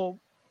feel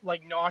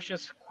like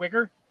nauseous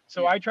quicker.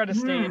 So I try to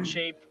stay in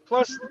shape.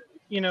 Plus,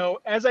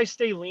 as I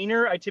stay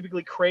leaner, I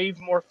typically crave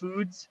more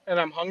foods and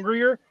I'm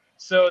hungrier.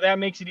 So that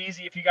makes it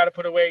easy if you got to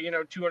put away,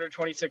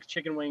 226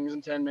 chicken wings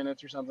in 10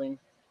 minutes or something.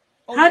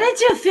 How did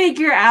you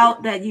figure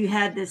out that you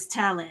had this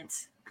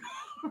talent?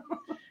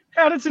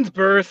 Had it since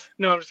birth.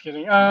 No, I'm just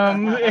kidding.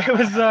 It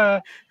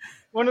was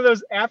one of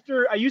those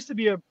I used to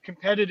be a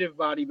competitive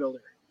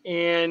bodybuilder.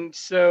 And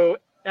so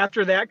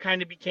after that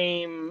kind of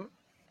became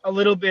a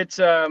little bit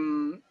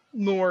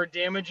more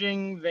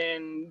damaging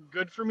than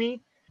good for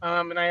me.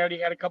 And I already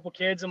had a couple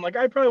kids. I'm like,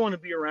 I probably want to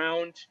be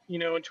around,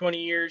 in 20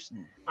 years.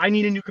 I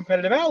need a new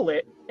competitive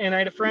outlet. And I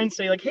had a friend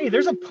say like, "Hey,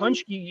 there's a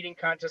punchki eating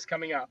contest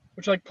coming up,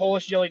 which are like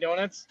Polish jelly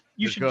donuts.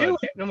 You should do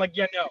it." And I'm like,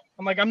 "Yeah, no."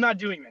 I'm like, "I'm not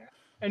doing that."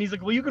 And he's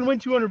like, "Well, you can win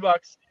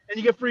 $200 and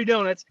you get free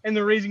donuts and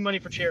they're raising money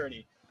for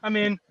charity." I'm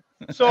in.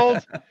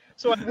 Sold.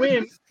 So I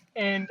win.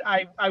 and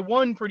I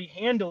won pretty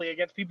handily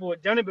against people who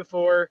had done it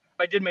before.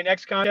 I did my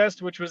next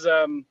contest, which was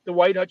the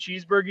White Nut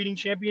Cheeseburger Eating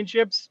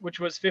Championships, which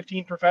was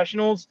 15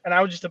 professionals, and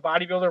I was just a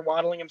bodybuilder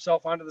waddling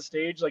himself onto the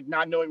stage, like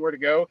not knowing where to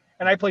go,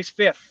 and I placed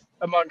 5th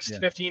amongst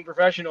 15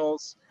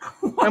 professionals.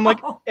 And I'm like,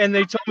 and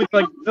they told me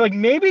like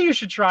maybe you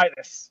should try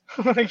this.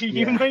 Like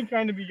you might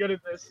kind of be good at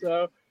this.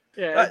 So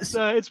yeah,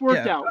 it's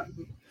worked out.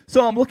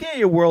 So I'm looking at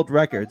your world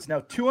records now.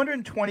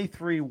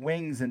 223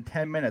 wings in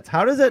 10 minutes.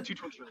 How does it?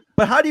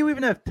 But how do you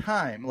even have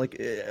time? Like,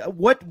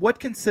 what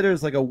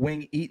considers like a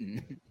wing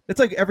eaten? It's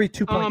like every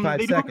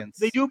 2.5 seconds.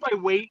 They do it by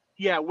weight.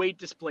 Yeah, weight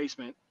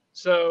displacement.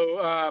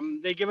 So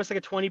they give us like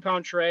a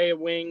 20-pound tray of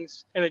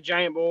wings and a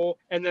giant bowl,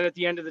 and then at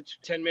the end of the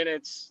 10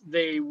 minutes,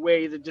 they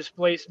weigh the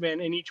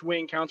displacement, and each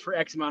wing counts for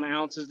X amount of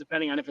ounces,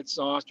 depending on if it's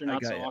sauced or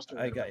not sauced.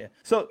 I got you.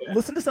 So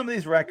listen to some of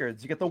these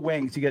records. You get the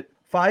wings. You get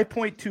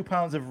 5.2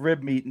 pounds of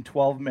rib meat in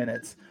 12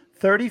 minutes.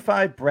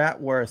 35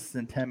 bratwursts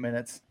in 10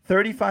 minutes,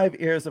 35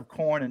 ears of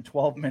corn in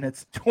 12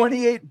 minutes,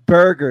 28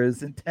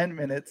 burgers in 10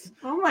 minutes.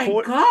 Oh my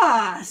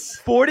gosh.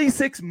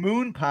 46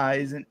 moon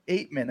pies in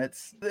 8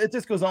 minutes. It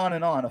just goes on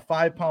and on. A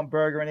 5-pound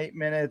burger in 8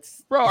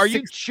 minutes. Bro, are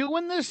you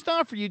chewing this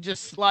stuff or are you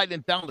just sliding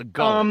it down the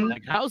gullet?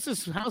 Like, how's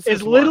this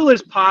as little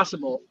as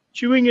possible.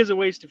 Chewing is a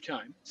waste of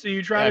time. So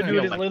you try to do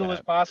it as little as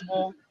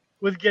possible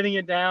with getting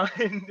it down.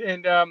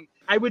 And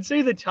I would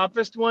say the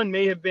toughest one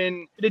may have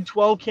been, I did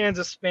 12 cans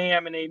of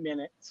Spam in 8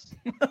 minutes.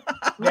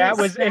 That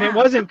was, and it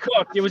wasn't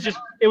cooked. It was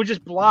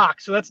just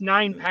blocked. So that's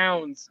 9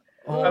 pounds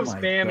of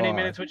Spam in 8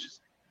 minutes, which is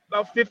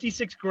about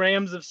 56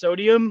 grams of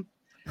sodium.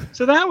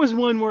 So that was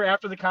one where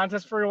after the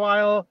contest for a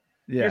while,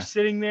 you're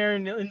sitting there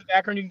and in the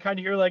background you can kind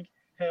of hear like,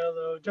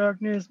 "Hello,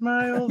 darkness,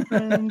 my old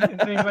friend." And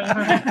things like,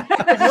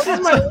 what is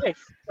my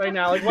life right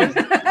now? Like,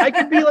 I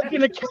could be like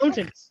an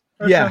accountant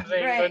or something,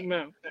 but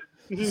no.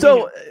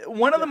 So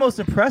one of the most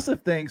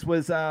impressive things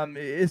was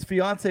his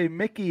fiance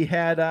Mickey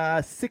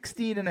had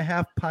 16 and a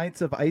half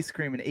pints of ice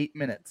cream in 8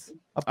 minutes.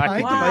 A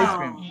pint of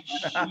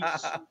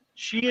ice cream.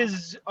 She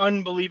is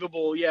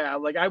unbelievable. Yeah,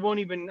 like I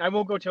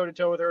won't go toe to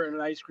toe with her in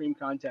an ice cream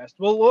contest.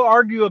 We'll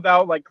argue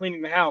about like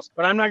cleaning the house,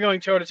 but I'm not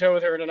going toe to toe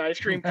with her in an ice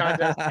cream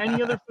contest.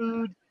 Any other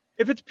food,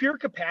 if it's pure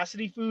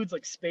capacity foods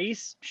like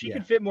space, she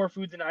can fit more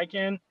food than I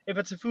can. If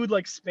it's a food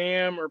like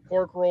Spam or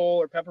pork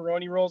roll or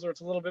pepperoni rolls, or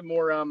it's a little bit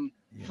more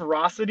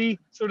ferocity,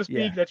 so to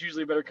speak, that's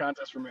usually a better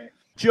contest for me.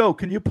 Joe,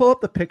 can you pull up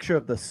the picture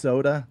of the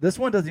soda? This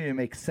one doesn't even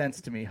make sense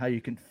to me how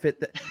you can fit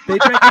that. They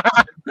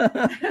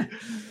drink.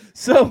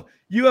 So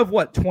you have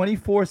what,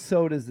 24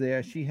 sodas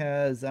there. She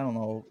has, I don't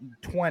know,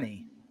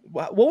 20.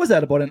 What was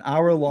that, about an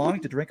hour long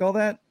to drink all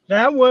that?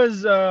 That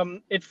was,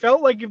 it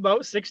felt like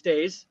about 6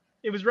 days.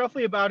 It was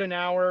roughly about an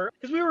hour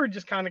because we were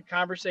just kind of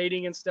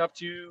conversating and stuff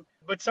too.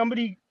 But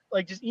somebody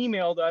like just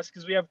emailed us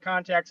because we have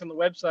contacts on the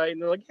website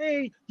and they're like,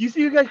 "Hey, do you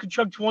think you guys could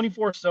chug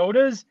 24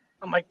 sodas?"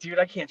 I'm like, "Dude,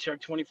 I can't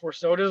chug 24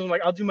 sodas." I'm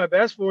like, "I'll do my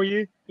best for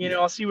you. You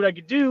know, I'll see what I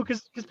could do."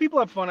 Because people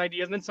have fun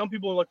ideas. And then some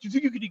people are like, "Do you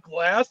think you could eat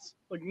glass?"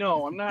 Like,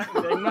 no, I'm not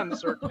in the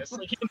circus. I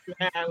can't do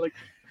that. Like,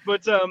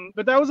 but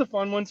that was a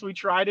fun one. So we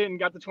tried it and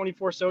got the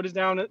 24 sodas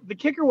down. The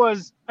kicker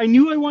was I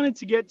knew I wanted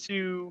to get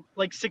to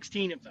like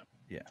 16 of them.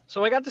 Yeah.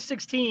 So I got to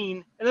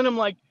 16, and then I'm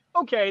like,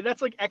 okay,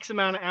 that's like X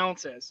amount of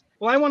ounces.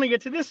 Well, I want to get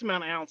to this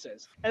amount of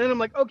ounces. And then I'm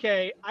like,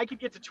 okay, I could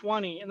get to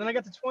 20. And then I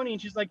got to 20,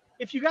 and she's like,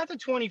 if you got to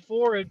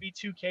 24, it'd be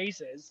 2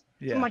 cases.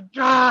 Yeah. So I'm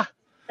like,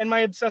 and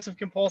my obsessive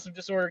compulsive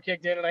disorder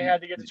kicked in, and I had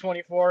to get to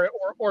 24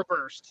 or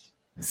burst.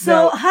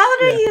 So how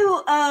do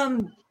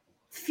you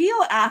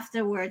feel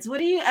afterwards? How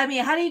do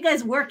you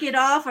guys work it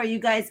off? Are you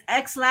guys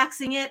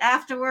X-laxing it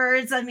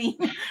afterwards? I mean,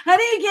 how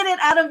do you get it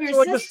out of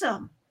your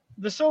system?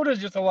 The soda is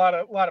just a lot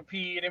of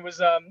pee, and it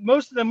was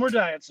most of them were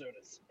diet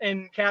sodas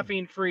and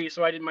caffeine free,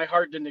 so my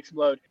heart didn't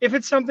explode. If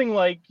it's something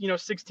like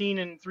 16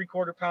 and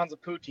 3/4 pounds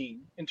of poutine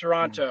in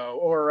Toronto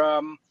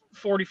or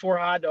 44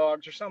 hot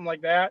dogs or something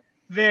like that,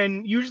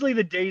 then usually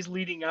the days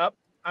leading up,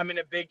 I'm in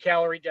a big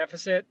calorie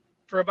deficit.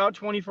 For about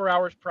 24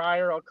 hours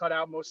prior, I'll cut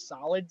out most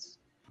solids.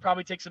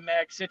 Probably take some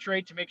mag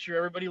citrate to make sure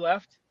everybody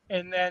left.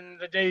 And then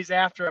the days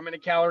after, I'm in a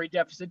calorie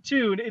deficit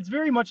too. It's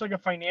very much like a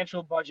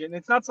financial budget. And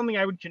it's not something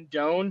I would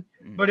condone.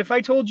 But if I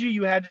told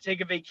you had to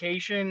take a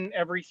vacation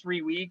every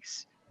 3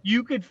 weeks,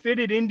 you could fit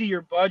it into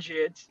your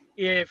budget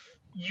if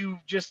you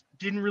just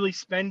didn't really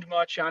spend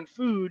much on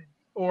food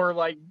or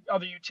like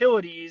other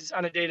utilities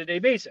on a day-to-day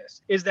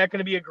basis. Is that going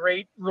to be a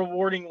great,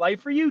 rewarding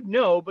life for you?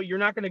 No, but you're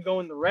not going to go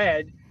in the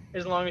red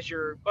as long as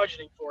you're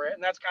budgeting for it.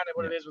 And that's kind of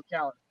what it is with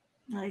calories.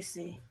 I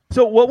see.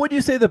 So what would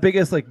you say the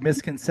biggest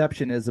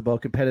misconception is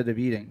about competitive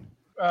eating?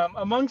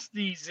 Amongst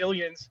the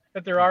zillions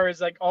that there are is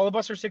like all of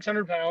us are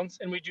 600 pounds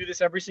and we do this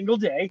every single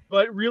day.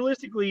 But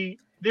realistically,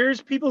 there's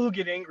people who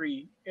get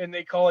angry and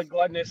they call it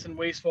gluttonous and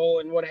wasteful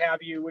and what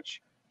have you, which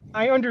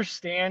I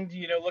understand,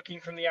 looking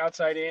from the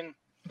outside in.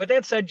 But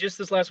that said, just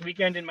this last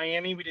weekend in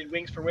Miami, we did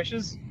Wings for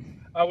Wishes,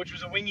 which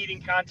was a wing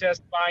eating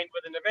contest combined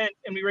with an event,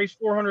 and we raised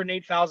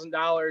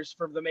 $408,000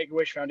 for the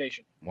Make-A-Wish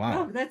Foundation.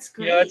 Wow, that's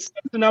great. That's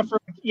enough for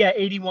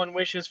 81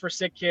 wishes for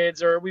sick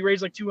kids, or we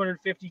raised like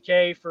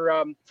 $250K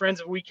for Friends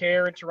of We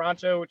Care in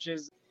Toronto, which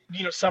is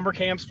summer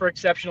camps for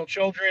exceptional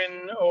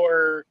children,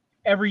 or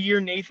every year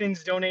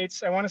Nathan's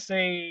donates, I want to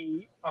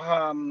say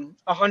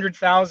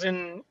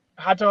 100,000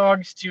 hot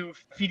dogs to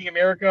Feeding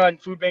America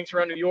and food banks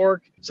around New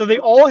York. So they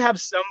all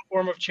have some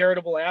form of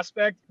charitable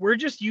aspect. We're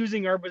just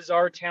using our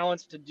bizarre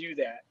talents to do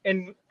that.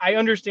 And I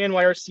understand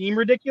why ours seem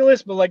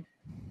ridiculous, but like,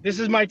 this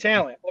is my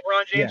talent.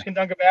 LeBron James can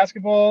dunk a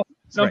basketball.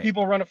 Some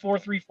people run a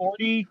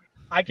 4.340.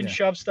 I can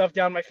shove stuff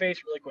down my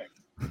face really quick.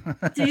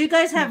 Do you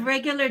guys have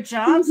regular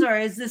jobs, or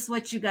is this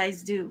what you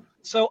guys do?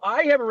 So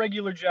I have a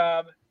regular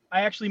job.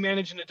 I actually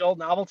manage an adult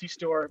novelty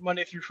store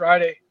Monday through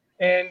Friday.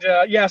 And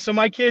so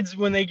my kids,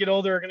 when they get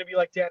older, are going to be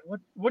like, Dad,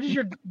 what is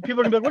your, people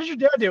are going to be like, what does your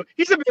dad do?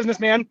 He's a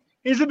businessman.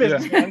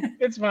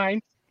 It's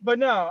fine. But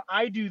no,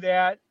 I do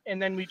that.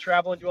 And then we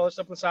travel and do all this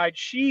stuff on the side.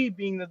 She,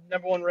 being the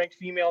 #1 ranked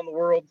female in the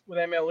world with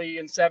MLE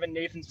and 7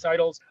 Nathan's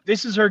titles,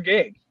 this is her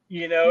gig.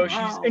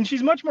 Wow.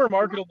 She's much more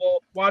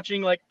marketable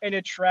watching like an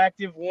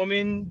attractive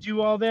woman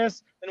do all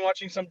this than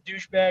watching some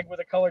douchebag with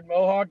a colored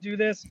mohawk do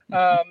this.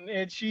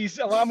 And she's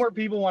a lot more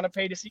people want to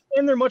pay to see,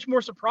 and they're much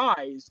more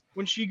surprised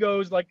when she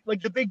goes like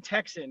the Big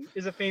Texan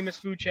is a famous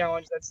food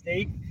challenge, that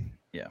steak.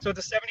 Yeah. So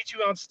it's a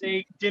 72-ounce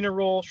steak, dinner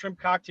roll, shrimp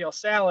cocktail,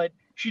 salad.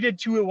 She did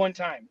 2 at one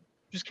time,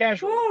 just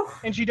casual. Ooh,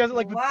 and she does it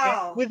like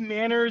with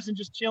manners and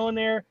just chilling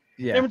there.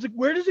 Yeah. Everyone's like,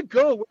 where does it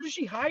go? Where does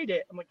she hide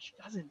it? I'm like, she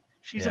doesn't.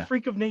 She's a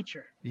freak of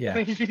nature.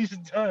 Yeah. She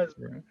just does.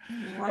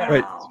 Wow.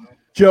 Right.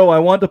 Joe, I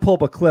wanted to pull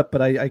up a clip,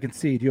 but I can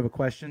see. Do you have a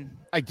question?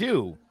 I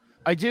do.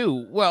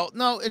 Well,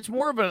 no, it's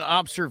more of an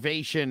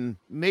observation,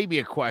 maybe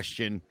a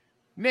question.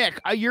 Nick,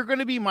 you're going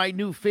to be my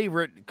new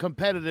favorite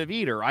competitive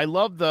eater. I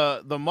love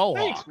the mohawk.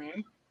 Thanks,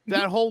 man.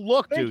 That whole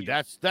look, dude.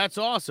 You. That's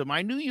awesome.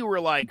 I knew you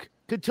were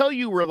could tell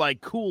you were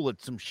cool at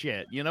some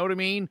shit. You know what I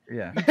mean?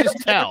 Yeah. You just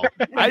tell.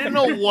 I didn't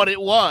know what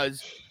it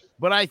was,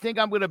 but I think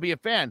I'm going to be a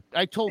fan.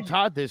 I told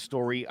Todd this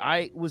story.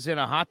 I was in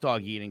a hot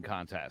dog eating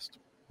contest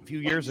a few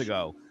years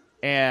ago.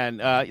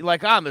 And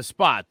on the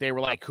spot, they were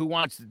like, who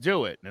wants to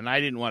do it? And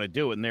I didn't want to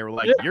do it. And they were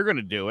like, you're going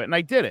to do it. And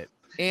I did it.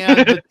 And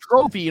the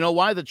trophy, you know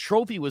why? The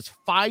trophy was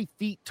 5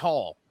 feet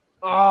tall.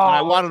 Oh, and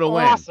I wanted to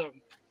win. Awesome.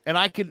 And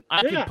I could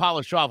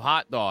polish off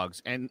hot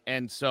dogs.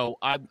 And so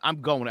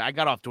I'm going. I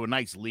got off to a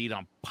nice lead.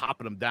 I'm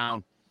popping them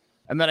down.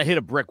 And then I hit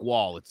a brick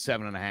wall at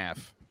 7.5.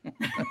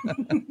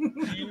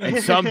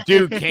 And some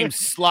dude came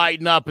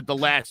sliding up at the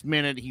last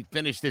minute. He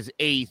finished his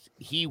 8th.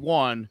 He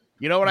won.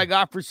 You know what I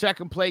got for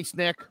second place,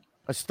 Nick?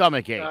 A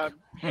stomach ache.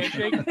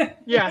 Handshake?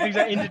 Yeah, I think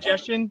that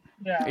indigestion.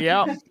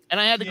 Yeah. And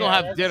I had to go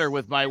have dinner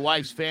with my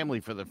wife's family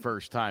for the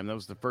first time. That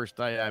was the first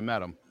day I met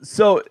them.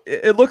 So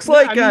it looks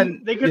like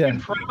they could have been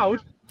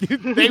proud.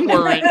 They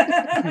weren't.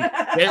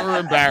 They were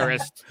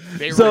embarrassed.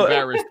 They were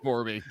embarrassed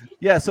for me.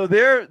 Yeah. So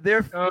your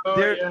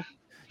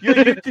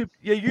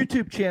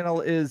YouTube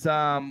channel is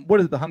what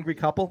is it? The Hungry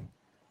Couple?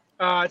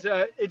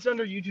 It's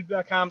under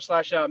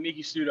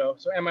youtube.com/Miki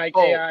Studo. So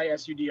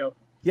MIKISUDO.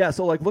 Yeah,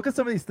 so look at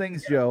some of these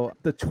things, Joe.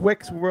 The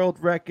Twix world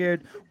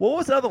record. What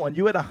was the other one?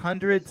 You had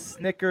 100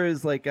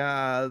 Snickers,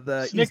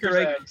 the Snickers Easter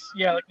egg. Eggs.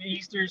 Yeah, like the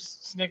Easter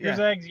Snickers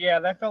eggs. Yeah,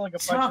 that felt like a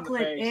punch in the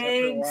face.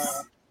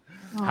 Eggs.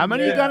 How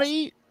many you gotta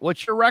eat?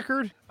 What's your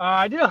record?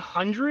 I did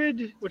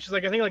 100, which is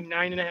I think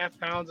 9.5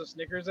 pounds of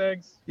Snickers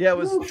eggs. Yeah, it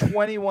was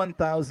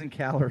 21,000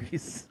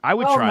 calories. I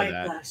would try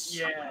that. Gosh.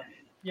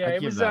 Yeah, I'd it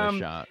give was that a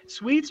shot.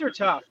 Sweets are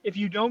tough. If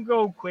you don't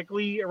go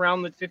quickly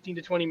around the 15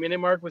 to 20 minute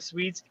mark with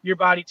sweets, your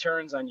body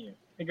turns on you.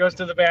 It goes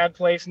to the bad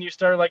place, and you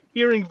start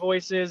hearing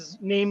voices,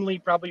 namely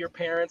probably your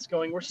parents,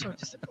 going, "We're so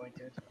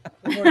disappointed."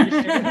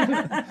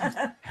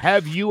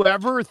 Have you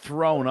ever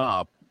thrown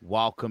up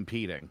while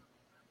competing?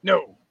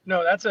 No,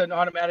 that's an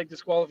automatic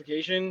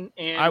disqualification,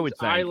 and I would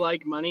think. I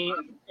like money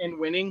and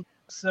winning,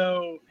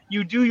 so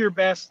you do your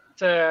best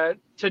to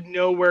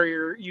know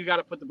where you got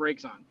to put the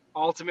brakes on.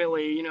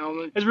 Ultimately,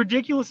 as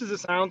ridiculous as it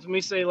sounds when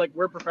we say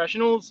we're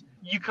professionals,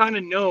 you kind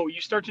of know,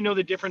 you start to know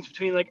the difference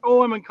between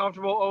oh, I'm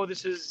uncomfortable. Oh,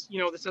 this is,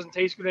 this doesn't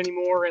taste good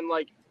anymore. And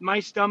my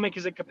stomach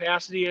is at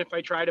capacity. And if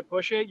I try to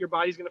push it, your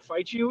body's going to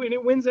fight you, and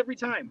it wins every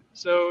time.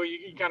 So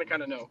you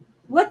kind of know.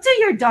 What do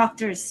your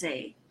doctors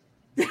say?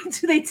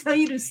 Do they tell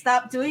you to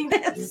stop doing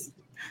this?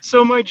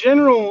 So my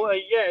general,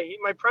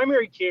 my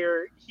primary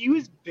care, he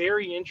was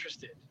very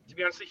interested. To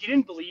be honest, he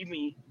didn't believe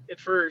me at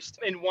first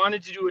and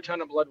wanted to do a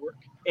ton of blood work,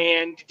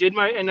 and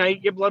I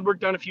get blood work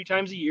done a few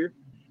times a year,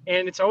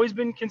 and it's always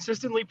been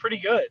consistently pretty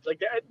good.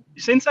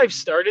 Since I've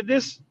started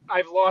this,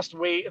 I've lost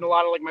weight and a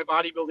lot of my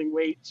bodybuilding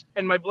weight,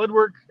 and my blood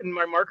work and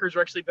my markers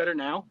are actually better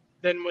now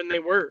than when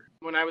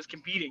I was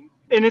competing.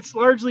 And it's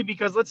largely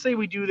because, let's say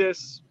we do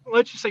this,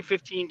 let's just say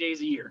 15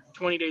 days a year,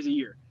 20 days a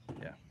year.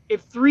 Yeah.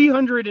 If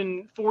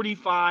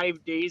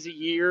 345 days a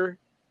year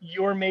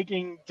you're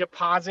making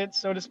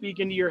deposits, so to speak,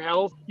 into your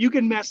health, you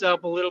can mess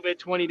up a little bit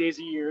 20 days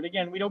a year. And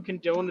again, we don't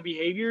condone the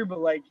behavior, but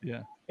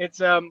it's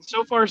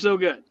so far so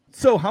good.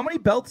 So how many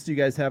belts do you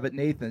guys have at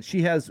Nathan?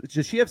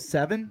 Does she have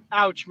 7?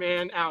 Ouch,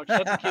 man. Ouch.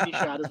 That's a kidney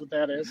shot is what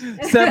that is.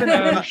 7.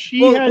 Let's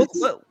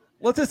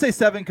Let's just say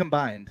 7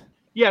 combined.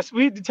 Yes,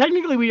 we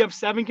technically have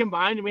 7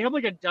 combined, and we have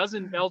like a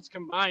dozen belts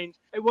combined.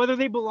 And whether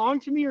they belong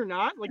to me or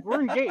not, like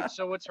we're engaged.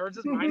 So what's hers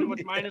is mine, and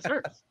what's mine is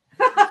hers.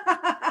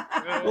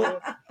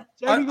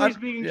 Technically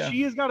speaking,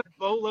 she has got a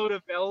boatload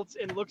of belts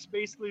and looks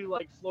basically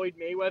like Floyd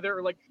Mayweather.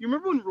 Or like, you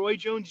remember when Roy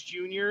Jones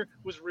Jr.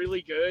 was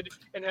really good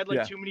and had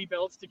like too many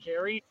belts to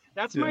carry?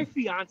 That's my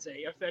fiance,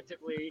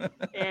 effectively.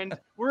 And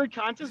we're at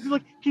contests. We're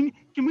like, can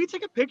we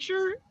take a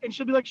picture? And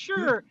she'll be like,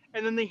 sure.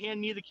 And then they hand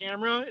me the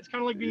camera. It's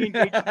kind of like being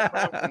engaged with the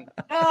prom queen.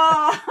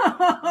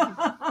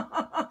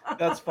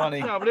 That's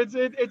funny. No, but it's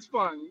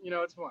fun.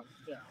 It's fun.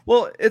 Yeah.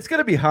 Well, it's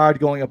gonna be hard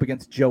going up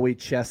against Joey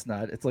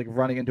Chestnut. It's like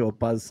running into a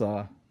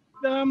buzzsaw.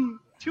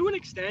 To an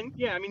extent,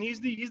 yeah. I mean, he's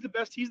the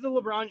best. He's the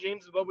LeBron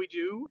James of what we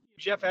do.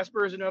 Jeff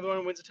Esper is another one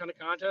who wins a ton of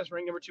contests,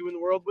 ranked number 2 in the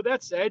world. With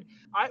that said,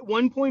 at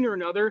one point or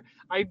another,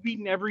 I've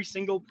beaten every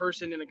single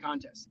person in a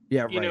contest.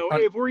 Yeah, right.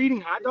 If we're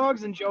eating hot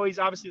dogs, then Joey's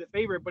obviously the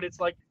favorite. But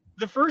it's like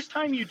the first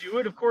time you do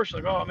it, of course,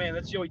 you're like, oh man,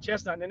 that's Joey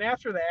Chestnut. And then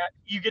after that,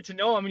 you get to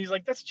know him, and he's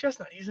like, that's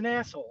Chestnut. He's an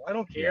asshole. I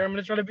don't care. I'm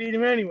gonna try to beat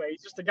him anyway.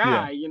 He's just a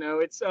guy.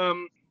 It's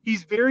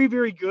he's very,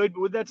 very good. But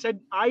with that said,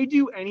 I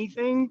do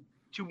anything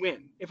to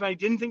win. If I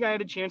didn't think I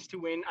had a chance to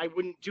win, I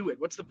wouldn't do it.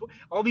 What's the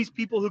all these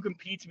people who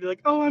compete to be like,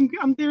 oh,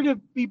 I'm there to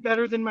be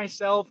better than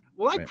myself.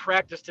 Well, I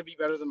practice to be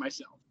better than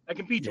myself. I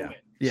compete to win.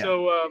 Yeah.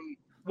 So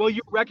well,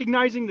 you're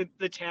recognizing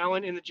the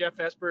talent in the Jeff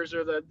Espers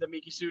or the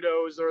Miki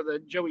Sudos or the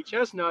Joey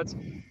Chestnuts.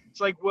 It's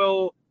like,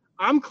 well,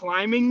 I'm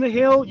climbing the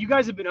hill. You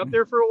guys have been up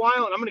there for a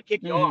while, and I'm going to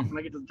kick you off when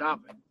I get to the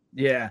top of it.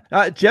 Yeah.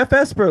 Jeff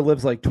Esper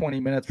lives like 20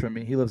 minutes from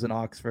me. He lives in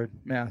Oxford,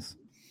 Mass.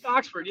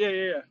 Oxford,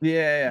 yeah.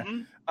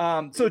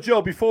 Mm-hmm. So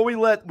Joe, before we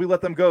let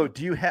them go,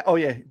 do you have? Oh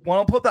yeah,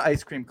 want to put the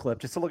ice cream clip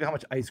just to look at how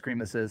much ice cream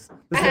this is.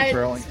 This is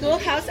Burlington.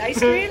 Schoolhouse Ice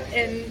Cream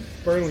in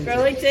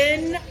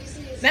Burlington,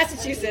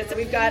 Massachusetts. And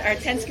we've got our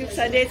 10 scoop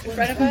sundaes in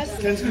front of us.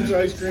 10 scoops of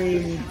ice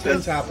cream, 10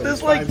 toppings.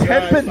 There's like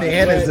 10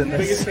 bananas in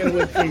this. Biggest fan of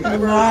whipped cream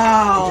ever.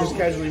 Wow. Just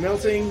casually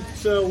melting.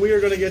 So we are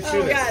going to get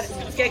to this. Oh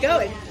God, let's get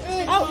going.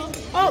 Oh,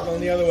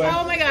 going the other way.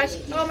 Oh my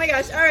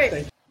gosh. All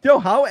right. Joe,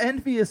 how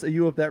envious are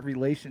you of that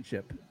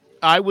relationship?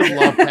 I would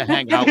love to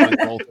hang out with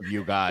both of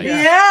you guys.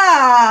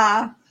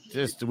 Yeah.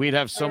 We'd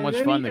have so much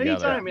fun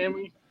together. Anytime, man.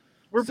 We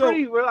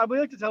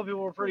like to tell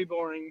people we're pretty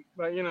boring,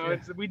 but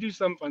we do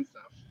some fun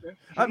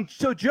stuff.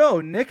 So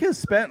Joe, Nick has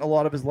spent a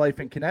lot of his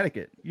life in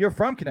Connecticut. You're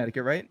from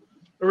Connecticut, right?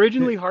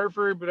 Originally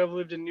Hartford, but I've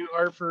lived in New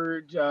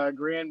Hartford,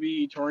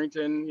 Granby,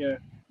 Torrington. Yeah.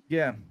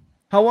 Yeah.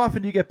 How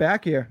often do you get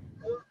back here?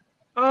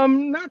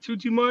 Not too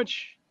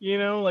much.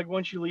 Like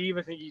once you leave,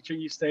 I think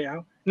you stay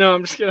out. No,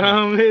 I'm just kidding.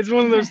 It's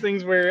one of those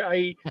things where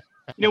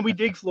we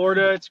dig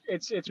Florida.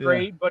 It's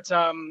great, but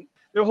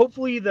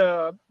hopefully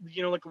the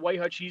like a White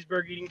Hut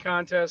cheeseburger eating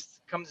contest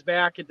comes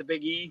back at the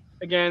Big E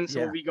again. So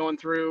we'll be going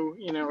through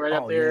right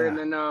up there, and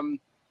then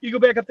you go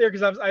back up there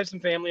because I have some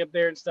family up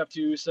there and stuff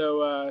too.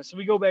 So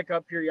we go back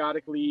up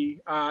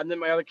periodically, and then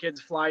my other kids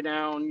fly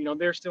down.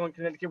 They're still in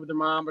Connecticut with their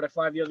mom, but I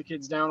fly the other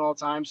kids down all the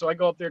time. So I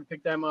go up there to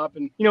pick them up,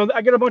 and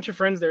I got a bunch of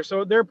friends there.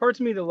 So there are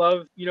parts of me that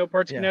love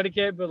parts of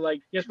Connecticut, but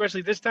like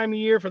especially this time of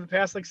year for the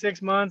past like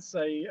 6 months,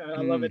 I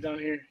love it down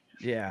here.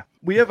 Yeah,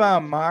 we have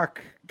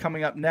Mark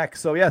coming up next.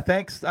 So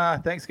thanks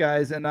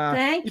guys, and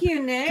thank you,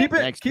 Nick.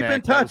 Keep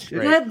in touch.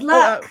 Good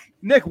luck.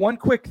 Nick, one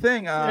quick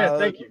thing.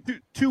 Thank you.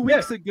 2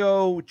 weeks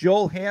ago,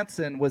 Joel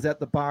Hansen was at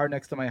the bar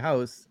next to my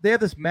house. They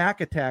have this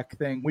Mac Attack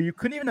thing where you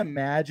couldn't even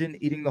imagine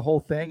eating the whole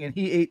thing, and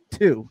he ate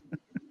 2.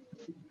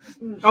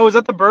 Oh, is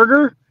that the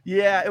burger?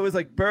 Yeah, it was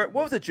like what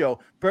was it, Joe?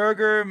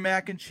 Burger,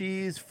 mac and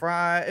cheese,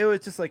 fry. It was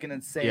just like an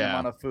insane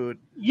amount of food.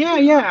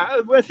 Yeah.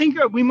 I think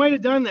we might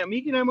have done that.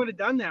 Meek and I might have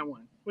done that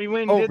one. We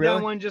went and did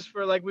that one just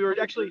for like we were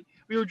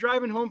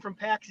driving home from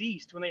PAX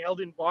East when they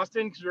held it in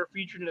Boston because we were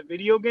featured in a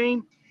video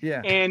game.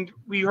 Yeah. And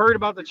we heard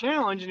about the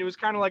challenge, and it was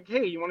kind of like,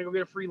 hey, you want to go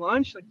get a free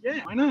lunch? Like,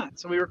 yeah, why not?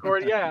 So we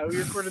recorded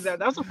that.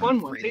 That was a fun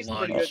one. Tasted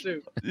pretty good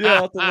too. Yeah,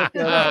 I'll have to look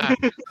that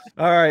up.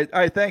 All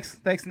right.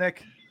 Thanks,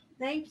 Nick.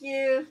 Thank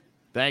you.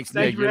 Thanks,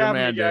 Nick. You're the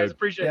man, guys.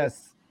 Appreciate it.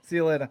 Yes. See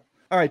you later.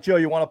 All right, Joe,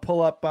 you want to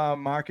pull up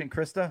Mark and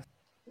Krista?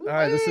 All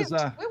right, this is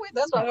wait,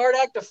 that's a hard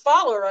act to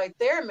follow right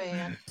there,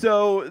 man.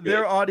 So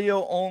they're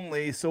audio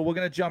only, so we're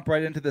gonna jump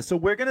right into this. So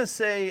we're gonna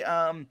say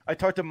I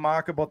talked to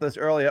Mark about this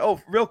earlier. Oh,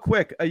 real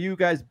quick, are you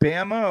guys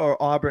Bama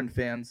or Auburn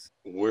fans?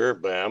 We're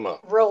Bama.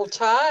 Roll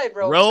Tide,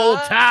 roll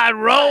Tide,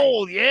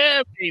 roll.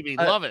 Yeah, baby,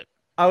 love it.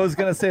 I was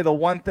gonna say the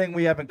one thing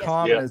we have in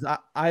common is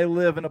I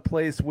live in a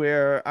place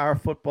where our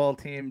football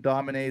team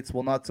dominates.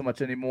 Well, not so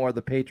much anymore.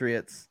 The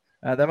Patriots.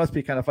 That must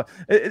be kind of fun.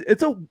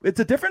 It's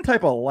a different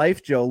type of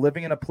life, Joe,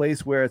 living in a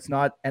place where it's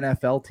not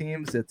NFL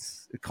teams,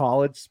 it's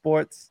college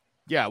sports.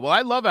 Yeah, well,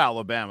 I love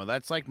Alabama.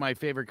 That's like my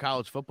favorite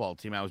college football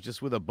team. I was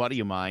just with a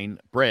buddy of mine,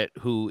 Britt,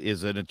 who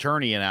is an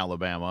attorney in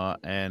Alabama,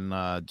 and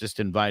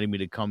just invited me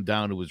to come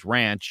down to his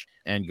ranch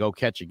and go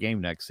catch a game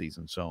next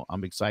season. So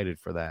I'm excited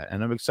for that.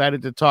 And I'm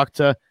excited to talk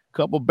to a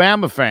couple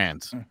Bama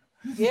fans.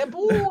 Yeah,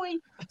 boy.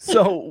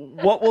 So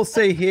what we'll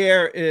say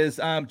here is,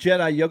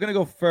 Jetai, you're going to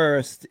go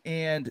first.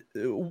 And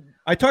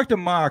I talked to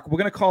Mark. We're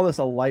going to call this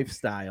a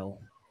lifestyle.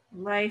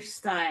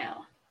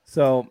 Lifestyle.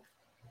 So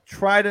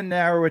try to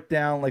narrow it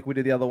down like we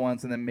did the other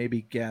ones, and then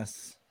maybe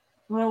guess.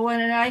 Well, when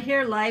I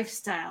hear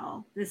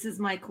lifestyle, this is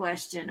my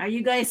question. Are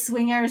you guys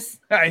swingers?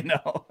 I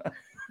know.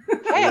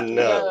 Heck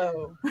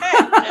No. no.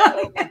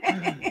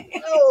 Heck no.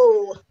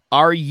 No.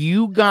 Are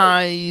you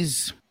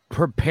guys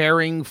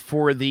preparing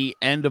for the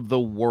end of the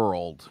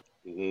world?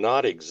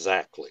 Not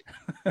exactly.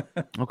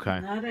 Okay.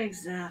 Not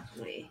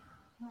exactly.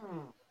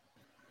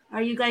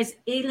 Are you guys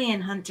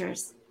alien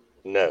hunters?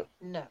 No.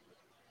 No.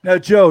 Now,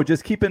 Joe,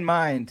 just keep in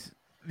mind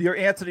your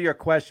answer to your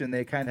question.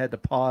 They kind of had to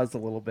pause a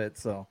little bit,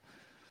 so.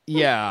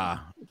 Yeah.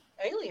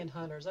 Alien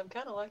hunters. I'm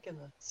kind of liking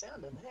the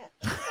sound of that.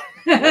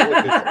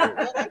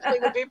 That actually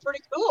would be pretty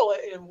cool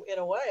in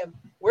a way.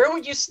 Where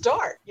would you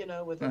start,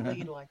 with a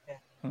lead like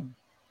that?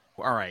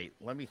 All right.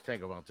 Let me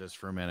think about this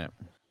for a minute.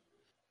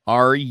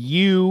 Are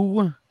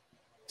you...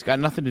 It's got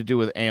nothing to do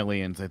with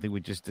aliens. I think we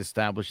just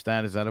established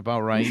that. Is that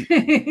about right?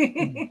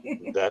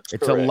 That's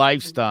It's correct. a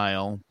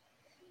lifestyle.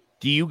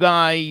 Do you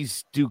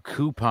guys do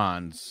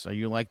coupons? Are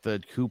you like the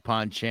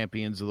coupon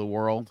champions of the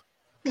world?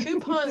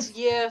 Coupons,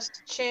 yes.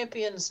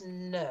 Champions,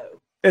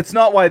 no. It's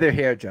not why they're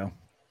here, Joe.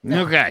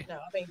 Okay. No,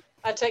 I mean,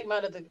 I take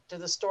mine to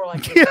the store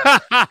like this.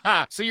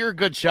 So you're a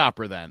good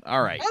shopper then.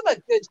 All right. I'm a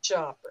good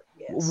shopper,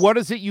 yes. What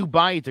is it you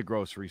buy at the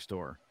grocery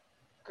store?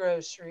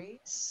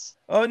 Groceries.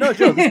 Oh no,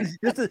 Joe.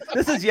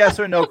 This is yes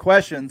or no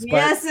questions. But,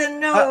 Yes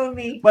and no,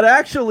 me. But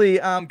actually,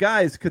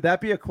 guys, could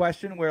that be a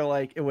question where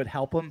like it would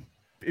help them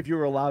if you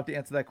were allowed to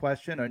answer that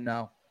question, or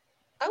no?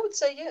 I would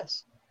say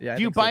yes. Yeah.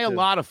 Do you buy a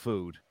lot of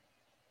food?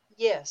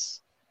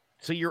 Yes.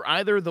 So you're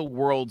either the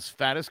world's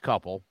fattest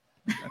couple.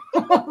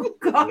 Oh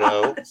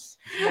gosh.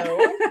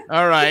 No.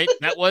 All right.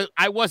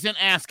 I wasn't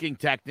asking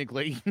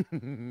technically.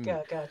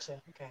 Gotcha.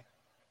 Okay.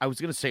 I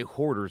was gonna say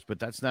hoarders, but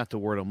that's not the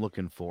word I'm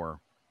looking for.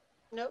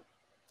 Nope.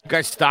 You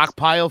guys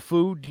stockpile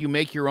food? Do you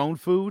make your own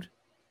food?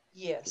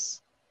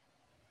 Yes.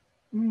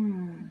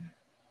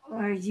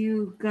 Are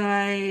you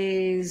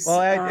guys?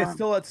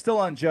 Well, it's still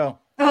on Joe.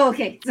 Oh,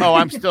 okay. Oh,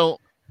 I'm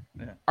still.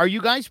 Yeah. Are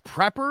you guys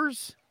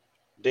preppers?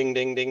 Ding,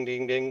 ding, ding,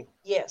 ding, ding.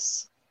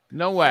 Yes.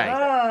 No way.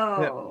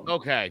 Oh.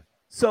 Okay.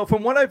 So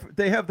from what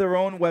they have their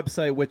own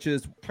website, which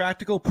is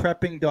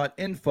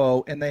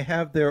practicalprepping.info, and they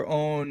have their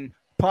own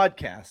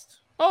podcast.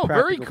 Oh,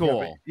 very Practical cool.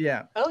 Prepping.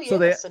 Yeah. Oh,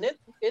 yes. So And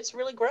it's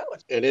really growing.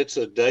 And it's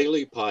a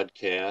daily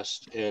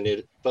podcast, and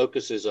it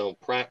focuses on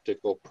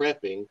practical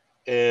prepping.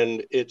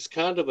 And it's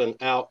kind of an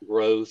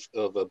outgrowth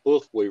of a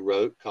book we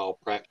wrote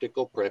called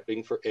Practical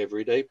Prepping for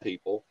Everyday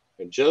People.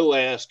 And Joe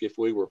asked if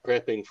we were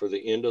prepping for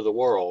the end of the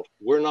world.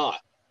 We're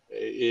not.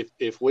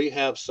 If we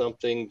have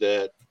something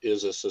that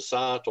is a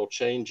societal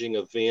changing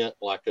event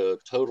like a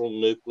total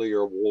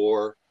nuclear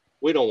war,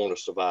 we don't want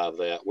to survive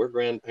that. We're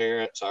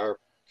grandparents. Our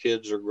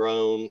kids are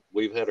grown.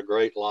 We've had a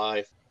great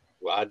life.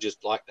 Well, I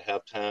just like to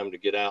have time to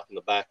get out in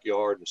the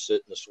backyard and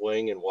sit in the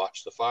swing and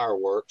watch the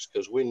fireworks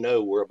because we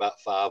know we're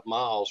about 5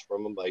 miles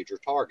from a major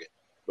target.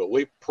 But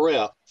we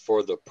prep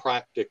for the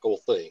practical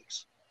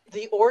things.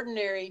 The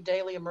ordinary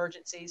daily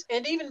emergencies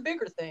and even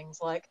bigger things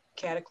like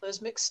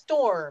cataclysmic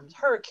storms,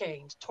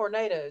 hurricanes,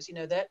 tornadoes,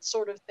 that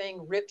sort of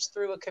thing rips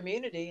through a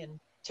community and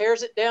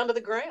tears it down to the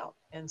ground.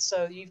 And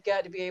so you've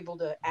got to be able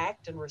to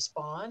act and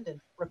respond and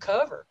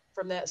recover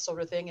from that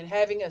sort of thing, and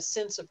having a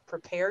sense of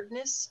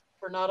preparedness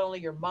for not only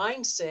your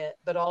mindset,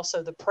 but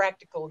also the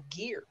practical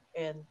gear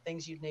and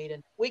things you need.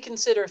 And we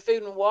consider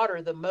food and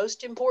water the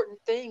most important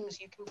things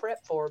you can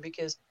prep for,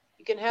 because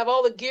you can have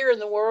all the gear in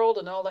the world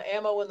and all the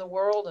ammo in the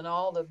world and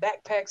all the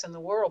backpacks in the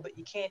world, but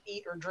you can't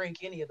eat or drink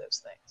any of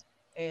those things.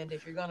 And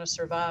if you're going to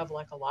survive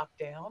like a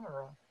lockdown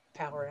or a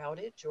power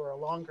outage or a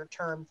longer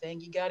term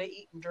thing, you got to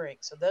eat and drink.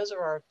 So those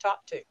are our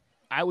top two.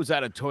 I was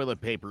out of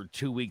toilet paper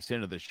 2 weeks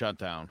into the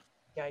shutdown.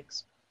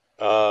 Yikes.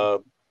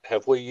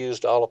 Have we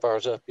used all of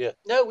ours up yet?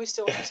 No, we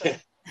still have some.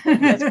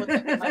 That's one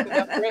thing I like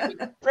about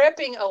prepping.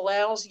 Prepping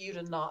allows you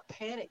to not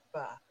panic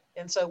buy.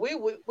 And so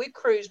we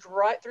cruised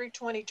right through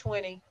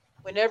 2020.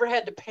 We never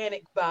had to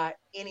panic buy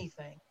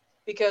anything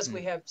because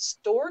we have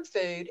stored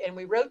food and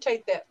we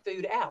rotate that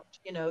food out,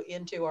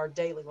 into our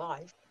daily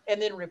life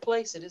and then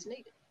replace it as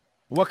needed.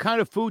 What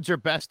kind of foods are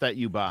best that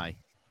you buy?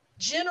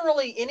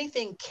 Generally,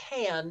 anything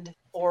canned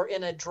or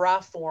in a dry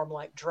form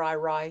like dry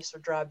rice or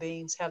dry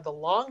beans have the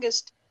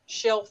longest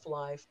shelf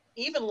life,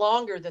 even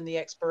longer than the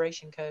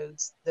expiration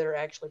codes that are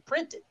actually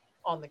printed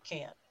on the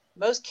can.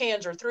 Most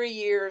cans are 3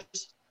 years.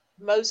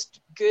 Most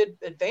good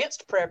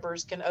advanced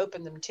preppers can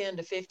open them 10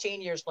 to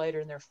 15 years later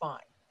and they're fine.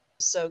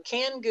 So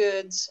canned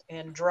goods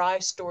and dry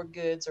stored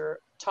goods are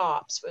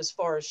tops as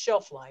far as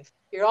shelf life.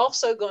 You're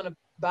also going to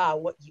buy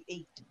what you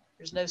eat.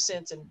 There's no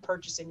sense in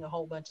purchasing a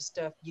whole bunch of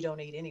stuff you don't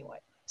eat anyway.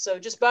 So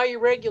just buy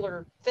your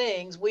regular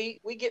things. We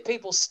get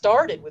people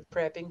started with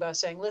prepping by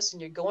saying, listen,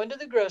 you're going to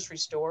the grocery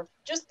store,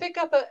 just pick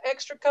up an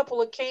extra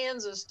couple of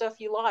cans of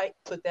stuff you like,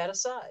 put that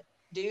aside.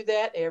 Do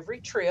that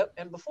every trip.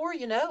 And before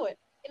you know it,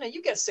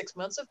 you got 6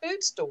 months of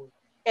food stored.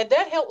 And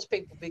that helps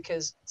people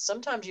because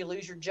sometimes you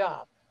lose your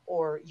job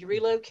or you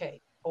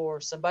relocate or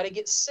somebody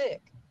gets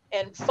sick,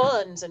 and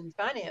funds and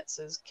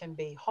finances can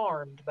be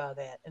harmed by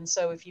that. And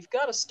so if you've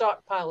got a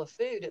stockpile of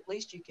food, at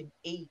least you can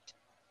eat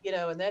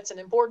and that's an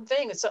important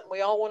thing. It's something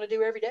we all want to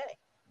do every day.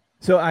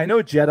 So I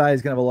know Jetai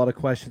is gonna have a lot of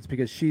questions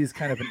because she's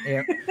kind of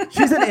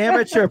she's an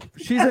amateur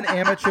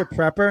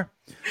prepper.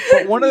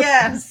 But one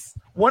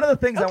of the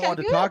things I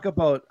wanted to talk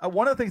about,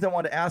 one of the things I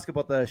wanted to ask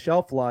about the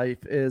shelf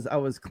life is I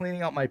was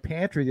cleaning out my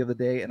pantry the other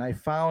day and I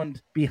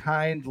found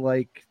behind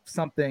like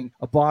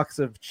a box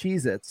of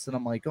Cheez-Its, and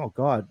I'm like, oh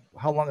God,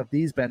 how long have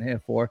these been here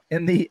for?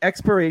 And the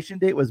expiration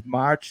date was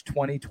March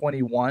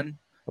 2021,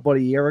 about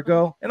a year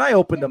ago, and I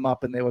opened them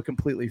up and they were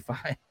completely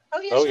fine.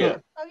 Oh yeah.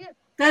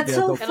 That's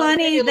so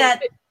funny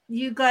that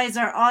you guys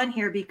are on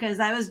here because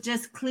I was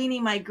just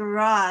cleaning my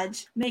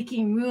garage,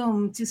 making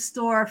room to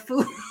store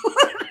food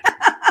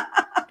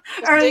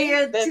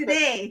earlier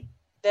today.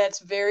 That's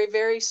very,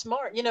 very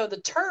smart.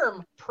 The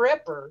term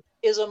prepper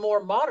is a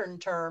more modern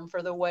term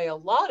for the way a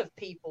lot of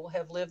people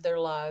have lived their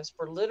lives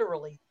for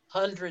literally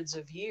hundreds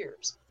of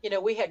years.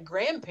 We had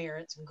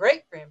grandparents and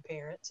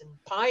great-grandparents and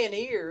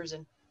pioneers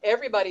and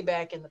everybody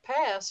back in the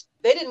past.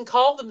 They didn't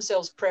call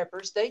themselves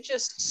preppers. They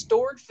just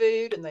stored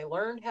food and they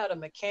learned how to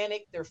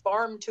mechanic their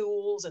farm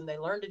tools and they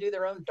learned to do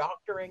their own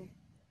doctoring.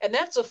 And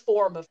that's a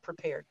form of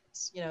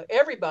preparedness.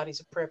 Everybody's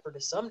a prepper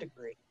to some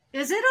degree.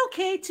 Is it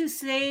okay to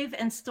save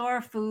and store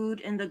food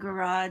in the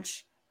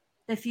garage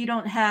if you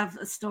don't have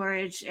a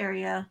storage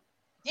area?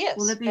 Yes,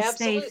 will it be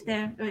absolutely. safe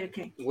there?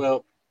 Okay.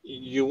 Well,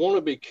 you want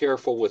to be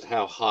careful with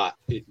how hot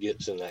it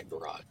gets in that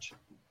garage.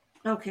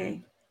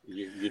 Okay.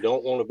 You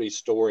don't want to be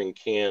storing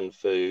canned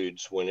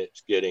foods when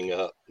it's getting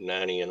up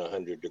 90 and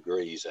 100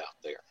 degrees out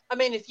there. I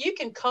mean, if you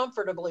can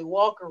comfortably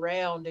walk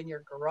around in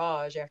your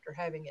garage after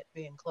having it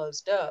being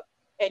closed up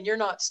and you're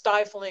not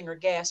stifling or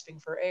gasping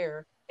for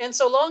air, and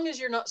so long as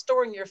you're not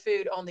storing your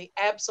food on the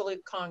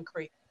absolute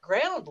concrete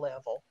ground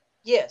level,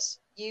 yes,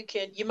 you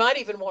can. You might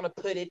even want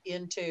to put it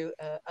into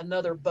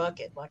another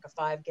bucket, like a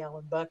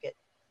 5-gallon bucket,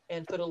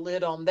 and put a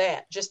lid on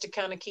that just to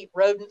kind of keep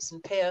rodents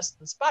and pests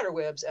and spider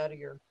webs out of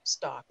your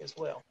stock as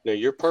well. Now,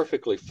 you're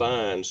perfectly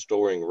fine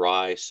storing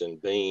rice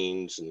and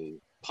beans and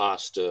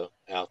pasta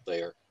out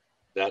there.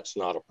 That's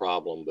not a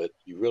problem, but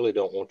you really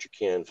don't want your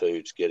canned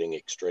foods getting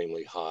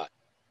extremely hot.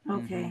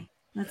 Okay.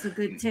 That's a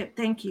good tip.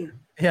 Thank you.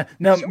 Yeah.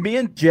 Now, me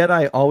and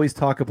Jetai always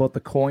talk about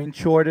the coin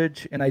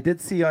shortage, and I did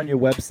see on your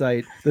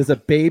website there's a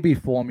baby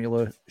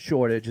formula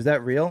shortage. Is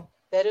that real?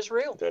 That is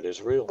real. That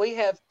is real. We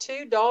have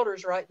 2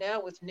 daughters right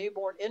now with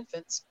newborn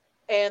infants,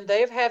 and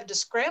they've had to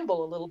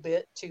scramble a little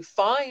bit to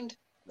find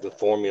the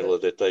formula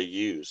that they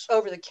use.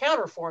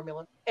 Over-the-counter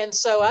formula. And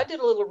so I did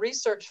a little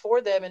research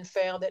for them and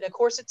found that, of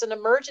course, it's an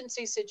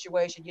emergency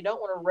situation. You don't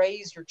want to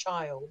raise your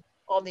child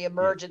on the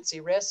emergency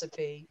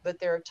recipe, but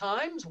there are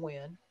times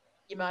when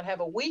you might have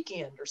a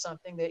weekend or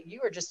something that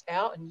you are just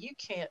out and you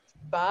can't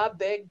buy,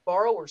 beg,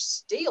 borrow, or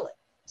steal it.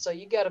 So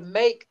you got to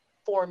make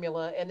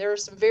formula, and there are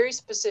some very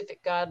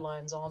specific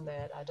guidelines on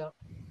that.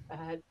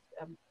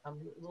 I'm a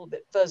little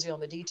bit fuzzy on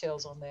the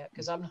details on that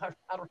because I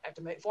don't have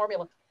to make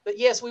formula. But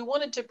yes, we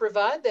wanted to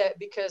provide that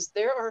because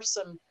there are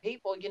some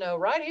people,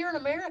 right here in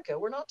America,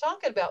 we're not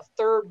talking about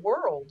third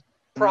world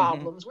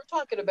problems. We're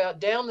talking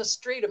about down the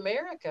street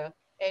America.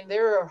 And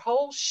there are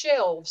whole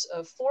shelves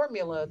of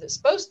formula that's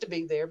supposed to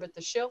be there, but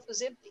the shelf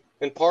is empty.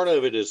 And part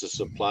of it is a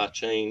supply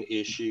chain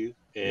issue,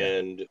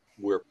 and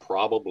we're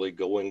probably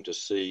going to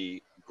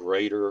see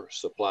greater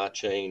supply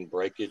chain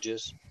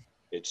breakages.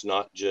 It's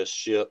not just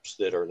ships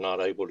that are not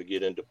able to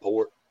get into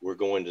port. We're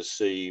going to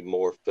see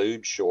more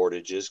food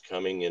shortages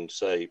coming in,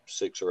 say,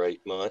 6 or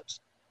 8 months.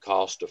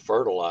 Cost of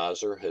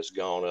fertilizer has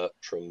gone up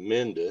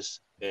tremendous,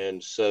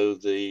 and so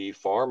the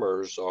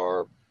farmers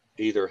are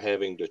either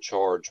having to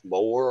charge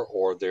more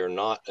or they're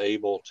not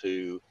able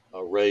to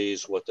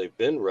raise what they've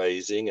been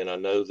raising. And I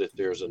know that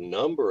there's a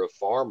number of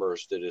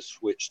farmers that have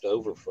switched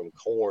over from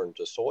corn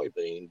to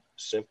soybean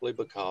simply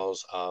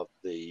because of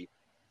the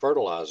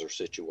fertilizer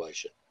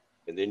situation.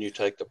 And then you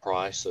take the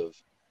price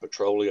of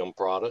petroleum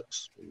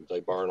products. They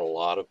burn a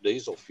lot of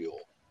diesel fuel,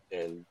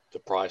 and the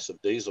price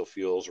of diesel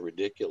fuel is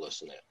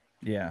ridiculous now.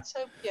 Yeah.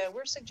 So,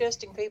 we're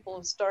suggesting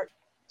people start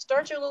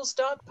your little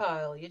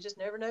stockpile. You just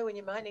never know when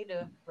you might need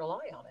to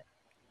rely on it.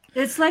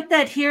 It's like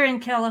that here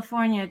in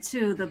California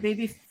too. The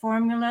baby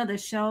formula, the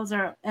shelves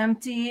are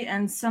empty,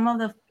 and some of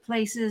the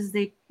places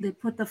they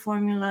put the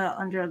formula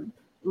under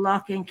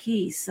lock and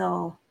key.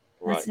 So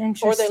that's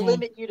interesting. Or they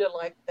limit you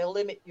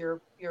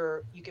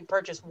to you can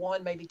purchase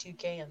 1, maybe 2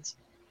 cans.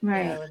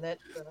 Right.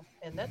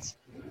 And that's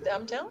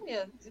I'm telling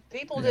you,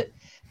 people that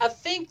I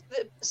think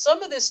that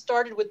some of this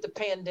started with the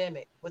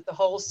pandemic, with the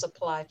whole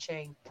supply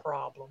chain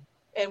problem.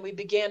 And we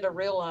began to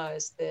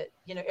realize that,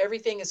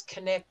 everything is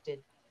connected.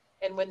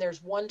 And when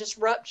there's one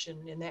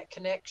disruption in that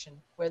connection,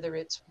 whether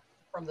it's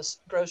from the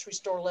grocery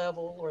store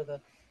level or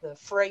the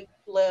freight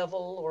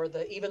level or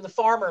even the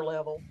farmer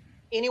level,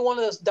 any one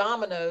of those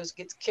dominoes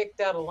gets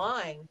kicked out of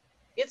line,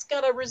 it's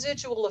got a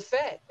residual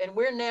effect. And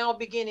we're now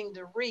beginning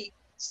to reap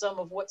some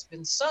of what's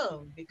been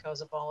sown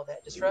because of all of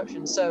that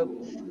disruption.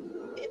 So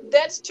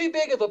that's too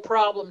big of a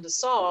problem to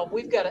solve.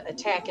 We've got to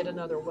attack it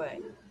another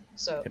way.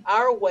 So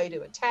our way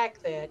to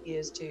attack that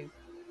is to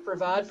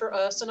provide for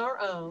us and our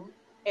own,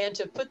 and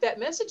to put that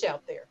message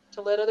out there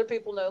to let other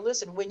people know,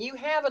 listen, when you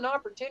have an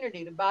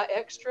opportunity to buy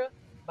extra,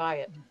 buy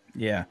it.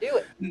 Yeah.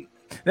 Do it.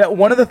 Now,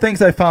 one of the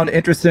things I found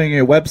interesting in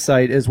your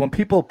website is when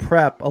people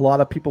prep, a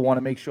lot of people want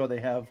to make sure they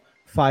have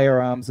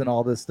firearms and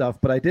all this stuff.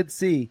 But I did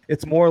see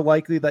it's more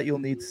likely that you'll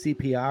need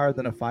CPR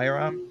than a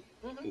firearm.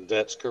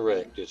 That's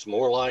correct. It's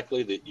more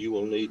likely that you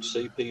will need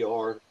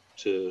CPR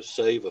to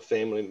save a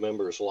family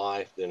member's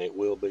life than it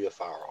will be a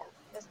firearm.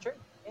 That's true.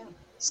 Yeah.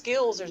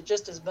 Skills are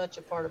just as much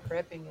a part of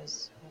prepping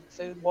as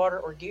food, water,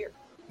 or gear.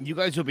 You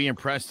guys will be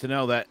impressed to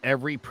know that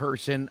every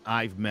person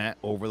I've met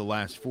over the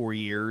last 4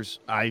 years,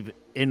 I've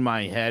in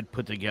my head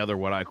put together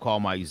what I call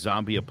my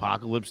zombie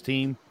apocalypse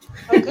team.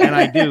 Okay. And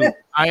I do.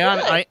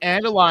 I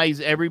analyze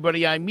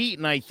everybody I meet,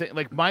 and I think,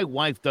 like, my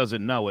wife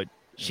doesn't know it.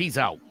 She's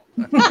out.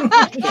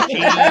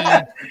 She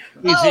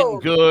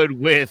isn't good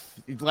with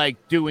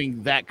like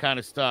doing that kind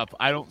of stuff.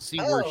 I don't see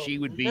where she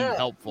would be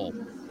helpful.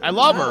 I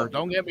love her,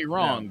 don't get me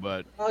wrong,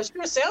 but it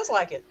sure sounds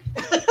like it.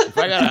 If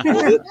I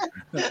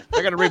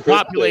gotta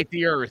repopulate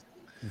the earth.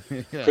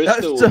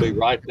 Krista will be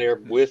right there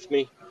with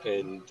me,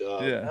 and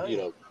you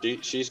know,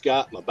 she's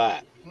got my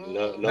back.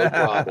 No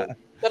problem.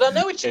 But I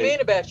know what you mean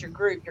about your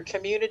group, your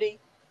community.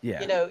 Yeah.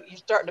 You know, you're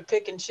starting to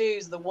pick and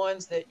choose the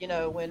ones that, you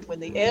know, when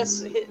the S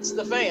hits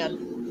the fan,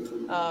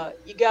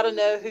 you got to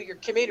know who your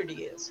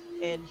community is.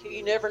 And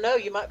you never know,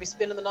 you might be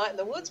spending the night in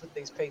the woods with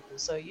these people.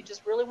 So you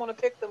just really want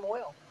to pick them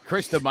well.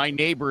 Krista, my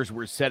neighbors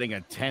were setting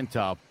a tent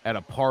up at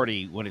a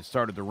party when it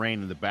started to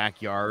rain in the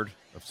backyard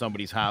of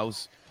somebody's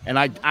house. And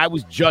I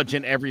was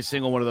judging every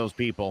single one of those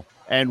people.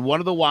 And one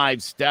of the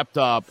wives stepped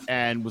up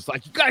and was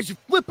like, you guys are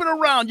flipping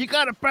around. You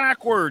got it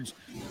backwards.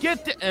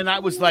 And I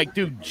was like,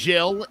 dude,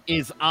 Jill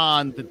is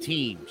on the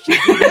team. She's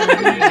leading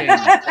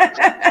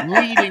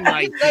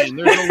my team.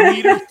 There's a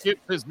leadership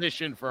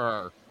position for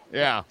her.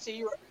 Yeah. So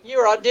you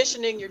were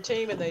auditioning your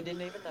team and they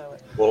didn't even know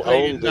it. Well,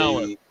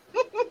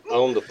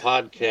 on the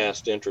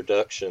podcast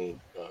introduction,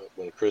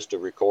 when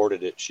Krista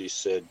recorded it, she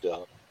said,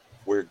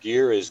 where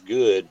gear is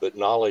good, but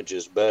knowledge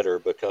is better,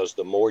 because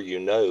the more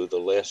you know, the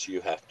less you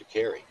have to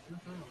carry.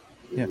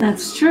 Yeah.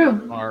 That's true.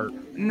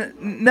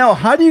 Now,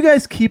 how do you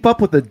guys keep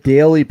up with the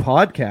daily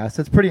podcast?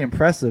 That's pretty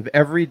impressive.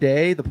 Every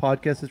day the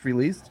podcast is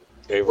released?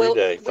 Every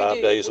day,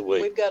 5 days a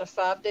week. We've got a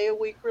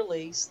 5-day-a-week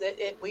release.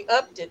 We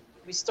upped it.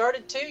 We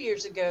started 2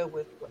 years ago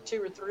with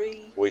 2 or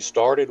 3. We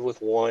started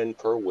with 1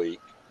 per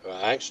week.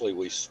 Actually,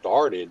 we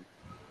started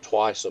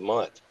twice a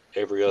month,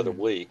 every other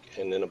week.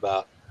 And then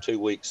about 2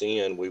 weeks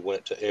in, we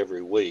went to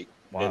every week.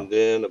 Wow. And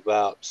then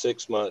about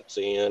 6 months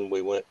in,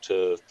 we went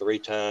to 3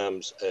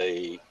 times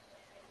a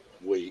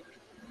week.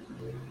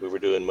 We were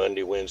doing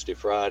Monday, Wednesday,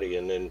 Friday,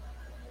 and then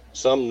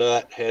some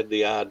nut had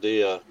the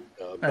idea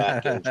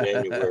back in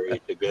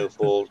January to go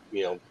full,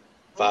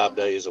 5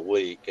 days a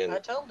week. And I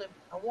told him,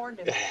 I warned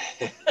him.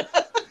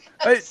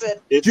 It's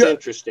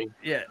interesting.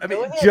 Yeah, I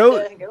mean,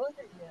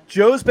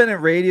 Joe's been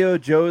in radio.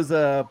 Joe's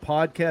a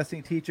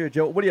podcasting teacher.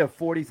 Joe, what do you have,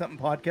 40-something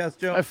podcasts,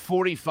 Joe? I have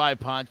 45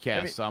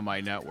 podcasts on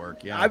my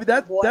network, yeah. I mean,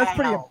 that's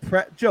pretty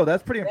Joe,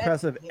 that's pretty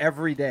impressive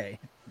every day.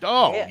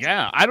 Oh,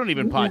 yeah. I don't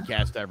even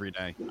podcast every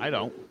day. I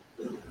don't.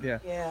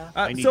 Yeah.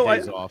 I need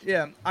days off.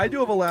 Yeah, I do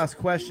have a last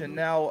question.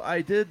 Now,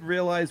 I did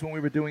realize when we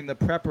were doing the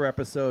prepper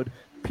episode,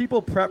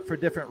 people prep for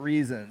different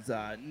reasons.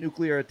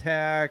 Nuclear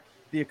attack,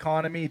 the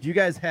economy. Do you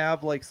guys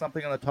have like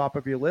something on the top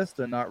of your list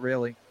or not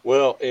really?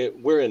 Well,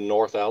 we're in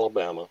North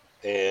Alabama,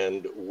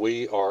 and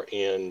we are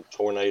in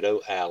Tornado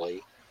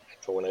Alley.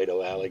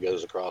 Tornado Alley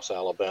goes across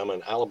Alabama,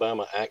 and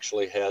Alabama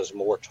actually has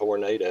more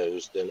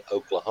tornadoes than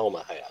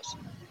Oklahoma has.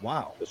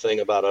 Wow. The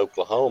thing about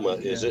Oklahoma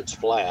is it's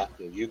flat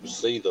and you can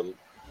see them,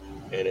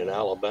 and in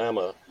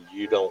Alabama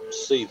you don't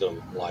see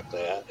them like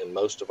that, and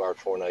most of our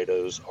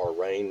tornadoes are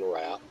rain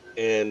wrapped.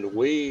 And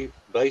we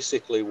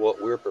basically,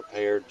 what we're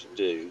prepared to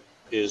do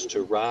is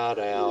to ride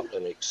out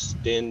an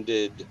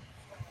extended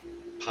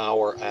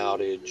power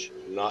outage,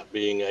 not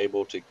being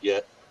able to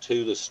get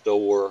to the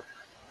store.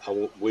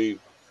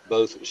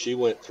 She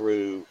went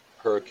through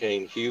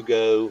Hurricane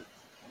Hugo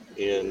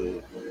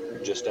in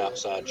just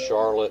outside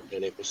Charlotte,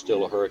 and it was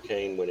still a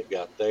hurricane when it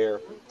got there.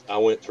 I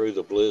went through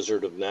the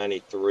blizzard of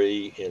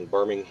 93 in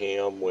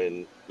Birmingham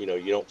when, you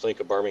don't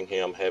think of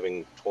Birmingham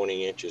having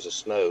 20 inches of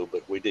snow,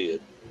 but we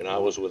did. And I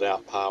was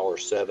without power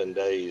 7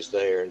 days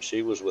there, and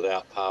she was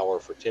without power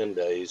for 10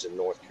 days in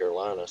North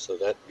Carolina. So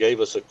that gave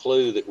us a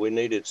clue that we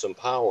needed some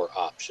power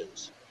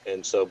options.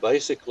 And so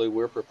basically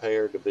we're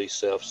prepared to be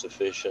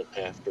self-sufficient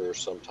after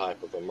some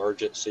type of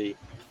emergency,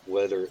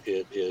 whether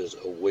it is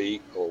a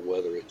week or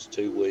whether it's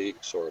 2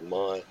 weeks or a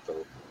month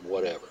or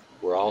whatever.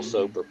 We're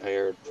also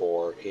prepared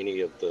for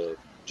any of the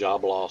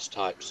job loss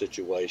type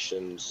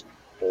situations,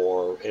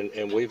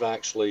 and we've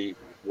actually,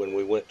 when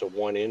we went to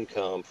one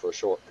income for a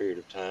short period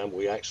of time,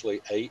 we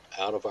actually ate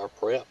out of our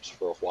preps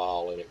for a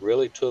while, and it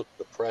really took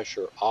the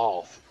pressure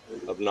off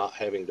of not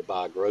having to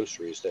buy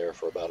groceries there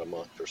for about a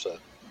month or so.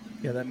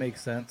 Yeah, that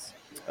makes sense.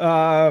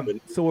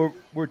 So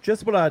we're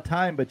just about out of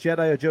time, but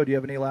Jetai or Joe, do you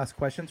have any last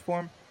questions for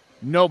him?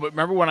 No, but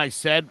remember when I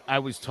said I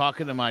was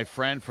talking to my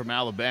friend from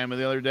Alabama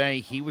the other day?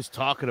 He was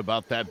talking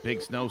about that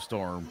big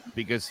snowstorm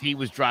because he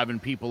was driving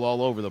people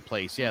all over the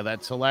place. Yeah,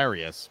 that's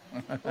hilarious.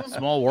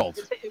 Small world.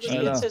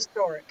 It's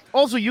historic.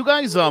 Also, you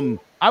guys,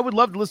 I would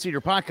love to listen to your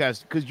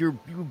podcast because you're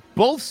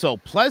both so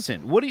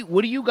pleasant. What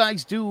do you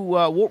guys do?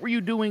 What were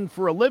you doing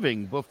for a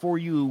living before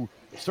you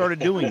started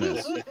doing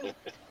this?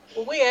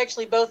 Well, we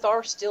actually both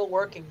are still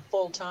working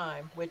full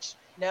time, which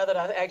now that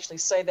I actually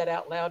say that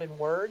out loud in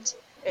words,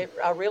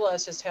 I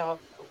realize just how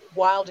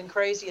wild and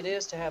crazy it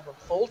is to have a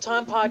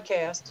full-time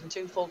podcast and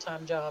 2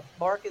 full-time jobs.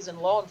 Mark is in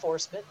law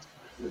enforcement,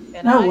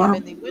 and I'm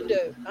in the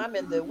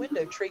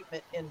window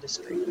treatment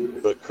industry.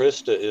 But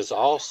Krista is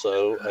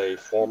also a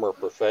former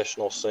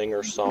professional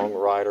singer,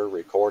 songwriter,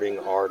 recording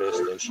artist,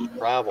 and she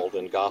traveled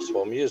in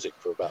gospel music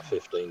for about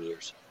 15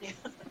 years.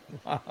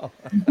 Wow.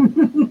 Right.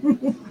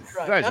 You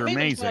guys are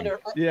amazing.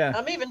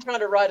 I'm even trying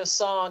to write a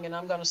song, and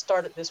I'm going to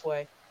start it this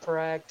way.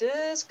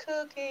 Practice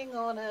cooking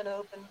on an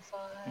open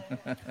fire.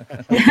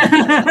 My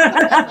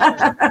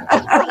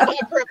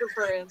prepper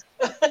friends.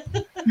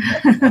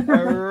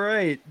 All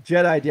right,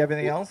 Jedi, do you have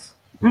anything else?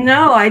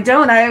 No, I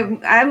don't.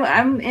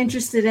 I'm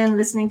interested in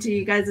listening to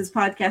you guys'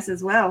 podcast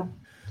as well.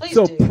 Please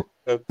so do.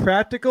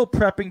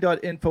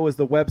 practicalprepping.info is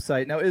the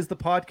website. Now, is the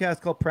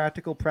podcast called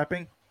Practical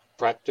Prepping?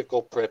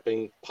 Practical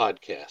Prepping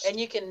Podcast. And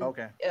you can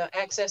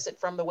access it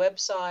from the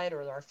website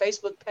or our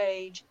Facebook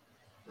page.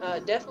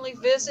 Definitely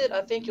visit.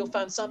 I think you'll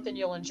find something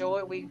you'll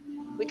enjoy. We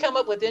come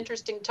up with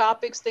interesting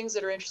topics, things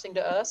that are interesting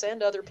to us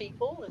and other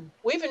people, and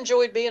we've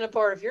enjoyed being a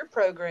part of your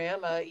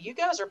program. You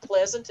guys are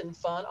pleasant and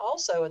fun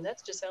also, and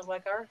that just sounds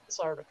like this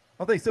article.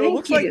 Oh, thanks. So it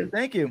looks like,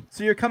 thank you.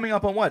 So you're coming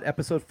up on what?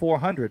 Episode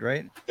 400,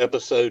 right?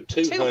 Episode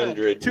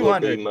 200 will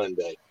be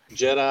Monday.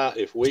 Jedi,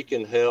 if we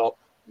can help,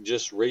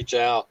 just reach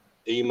out,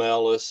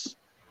 email us,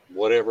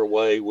 whatever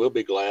way, we'll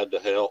be glad to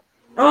help.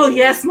 Oh,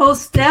 yes,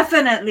 most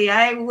definitely.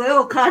 I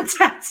will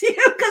contact you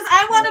because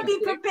I want to be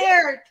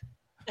prepared.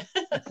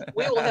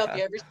 We will help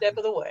you every step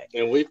of the way.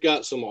 And we've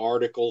got some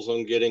articles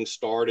on getting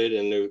started,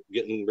 and they're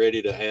getting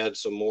ready to add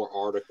some more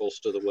articles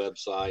to the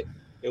website.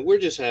 And we're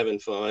just having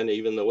fun,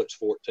 even though it's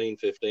 14,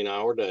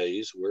 15-hour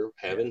days. We're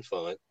having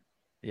fun.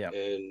 Yeah.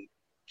 And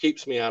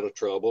keeps me out of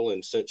trouble.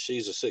 And since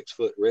she's a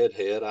 6-foot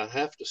redhead, I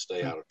have to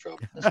stay out of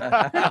trouble.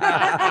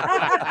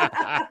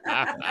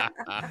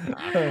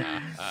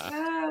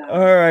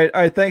 All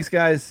right. Thanks,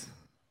 guys.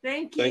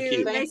 Thank you. Thank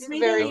you. Nice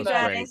meeting you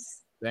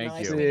guys.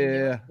 Thank you.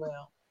 Yeah.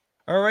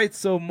 All right.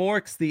 So,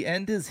 Morks, the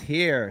end is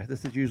here.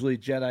 This is usually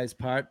Jedi's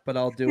part, but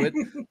I'll do it.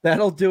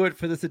 That'll do it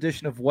for this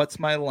edition of What's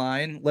My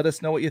Line. Let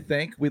us know what you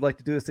think. We'd like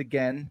to do this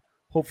again.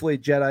 Hopefully,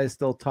 Jedi is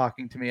still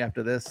talking to me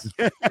after this.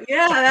 Yeah,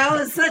 that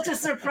was such a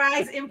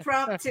surprise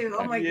impromptu.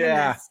 Oh, my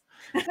goodness.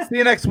 See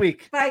you next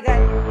week. Bye,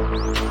 guys.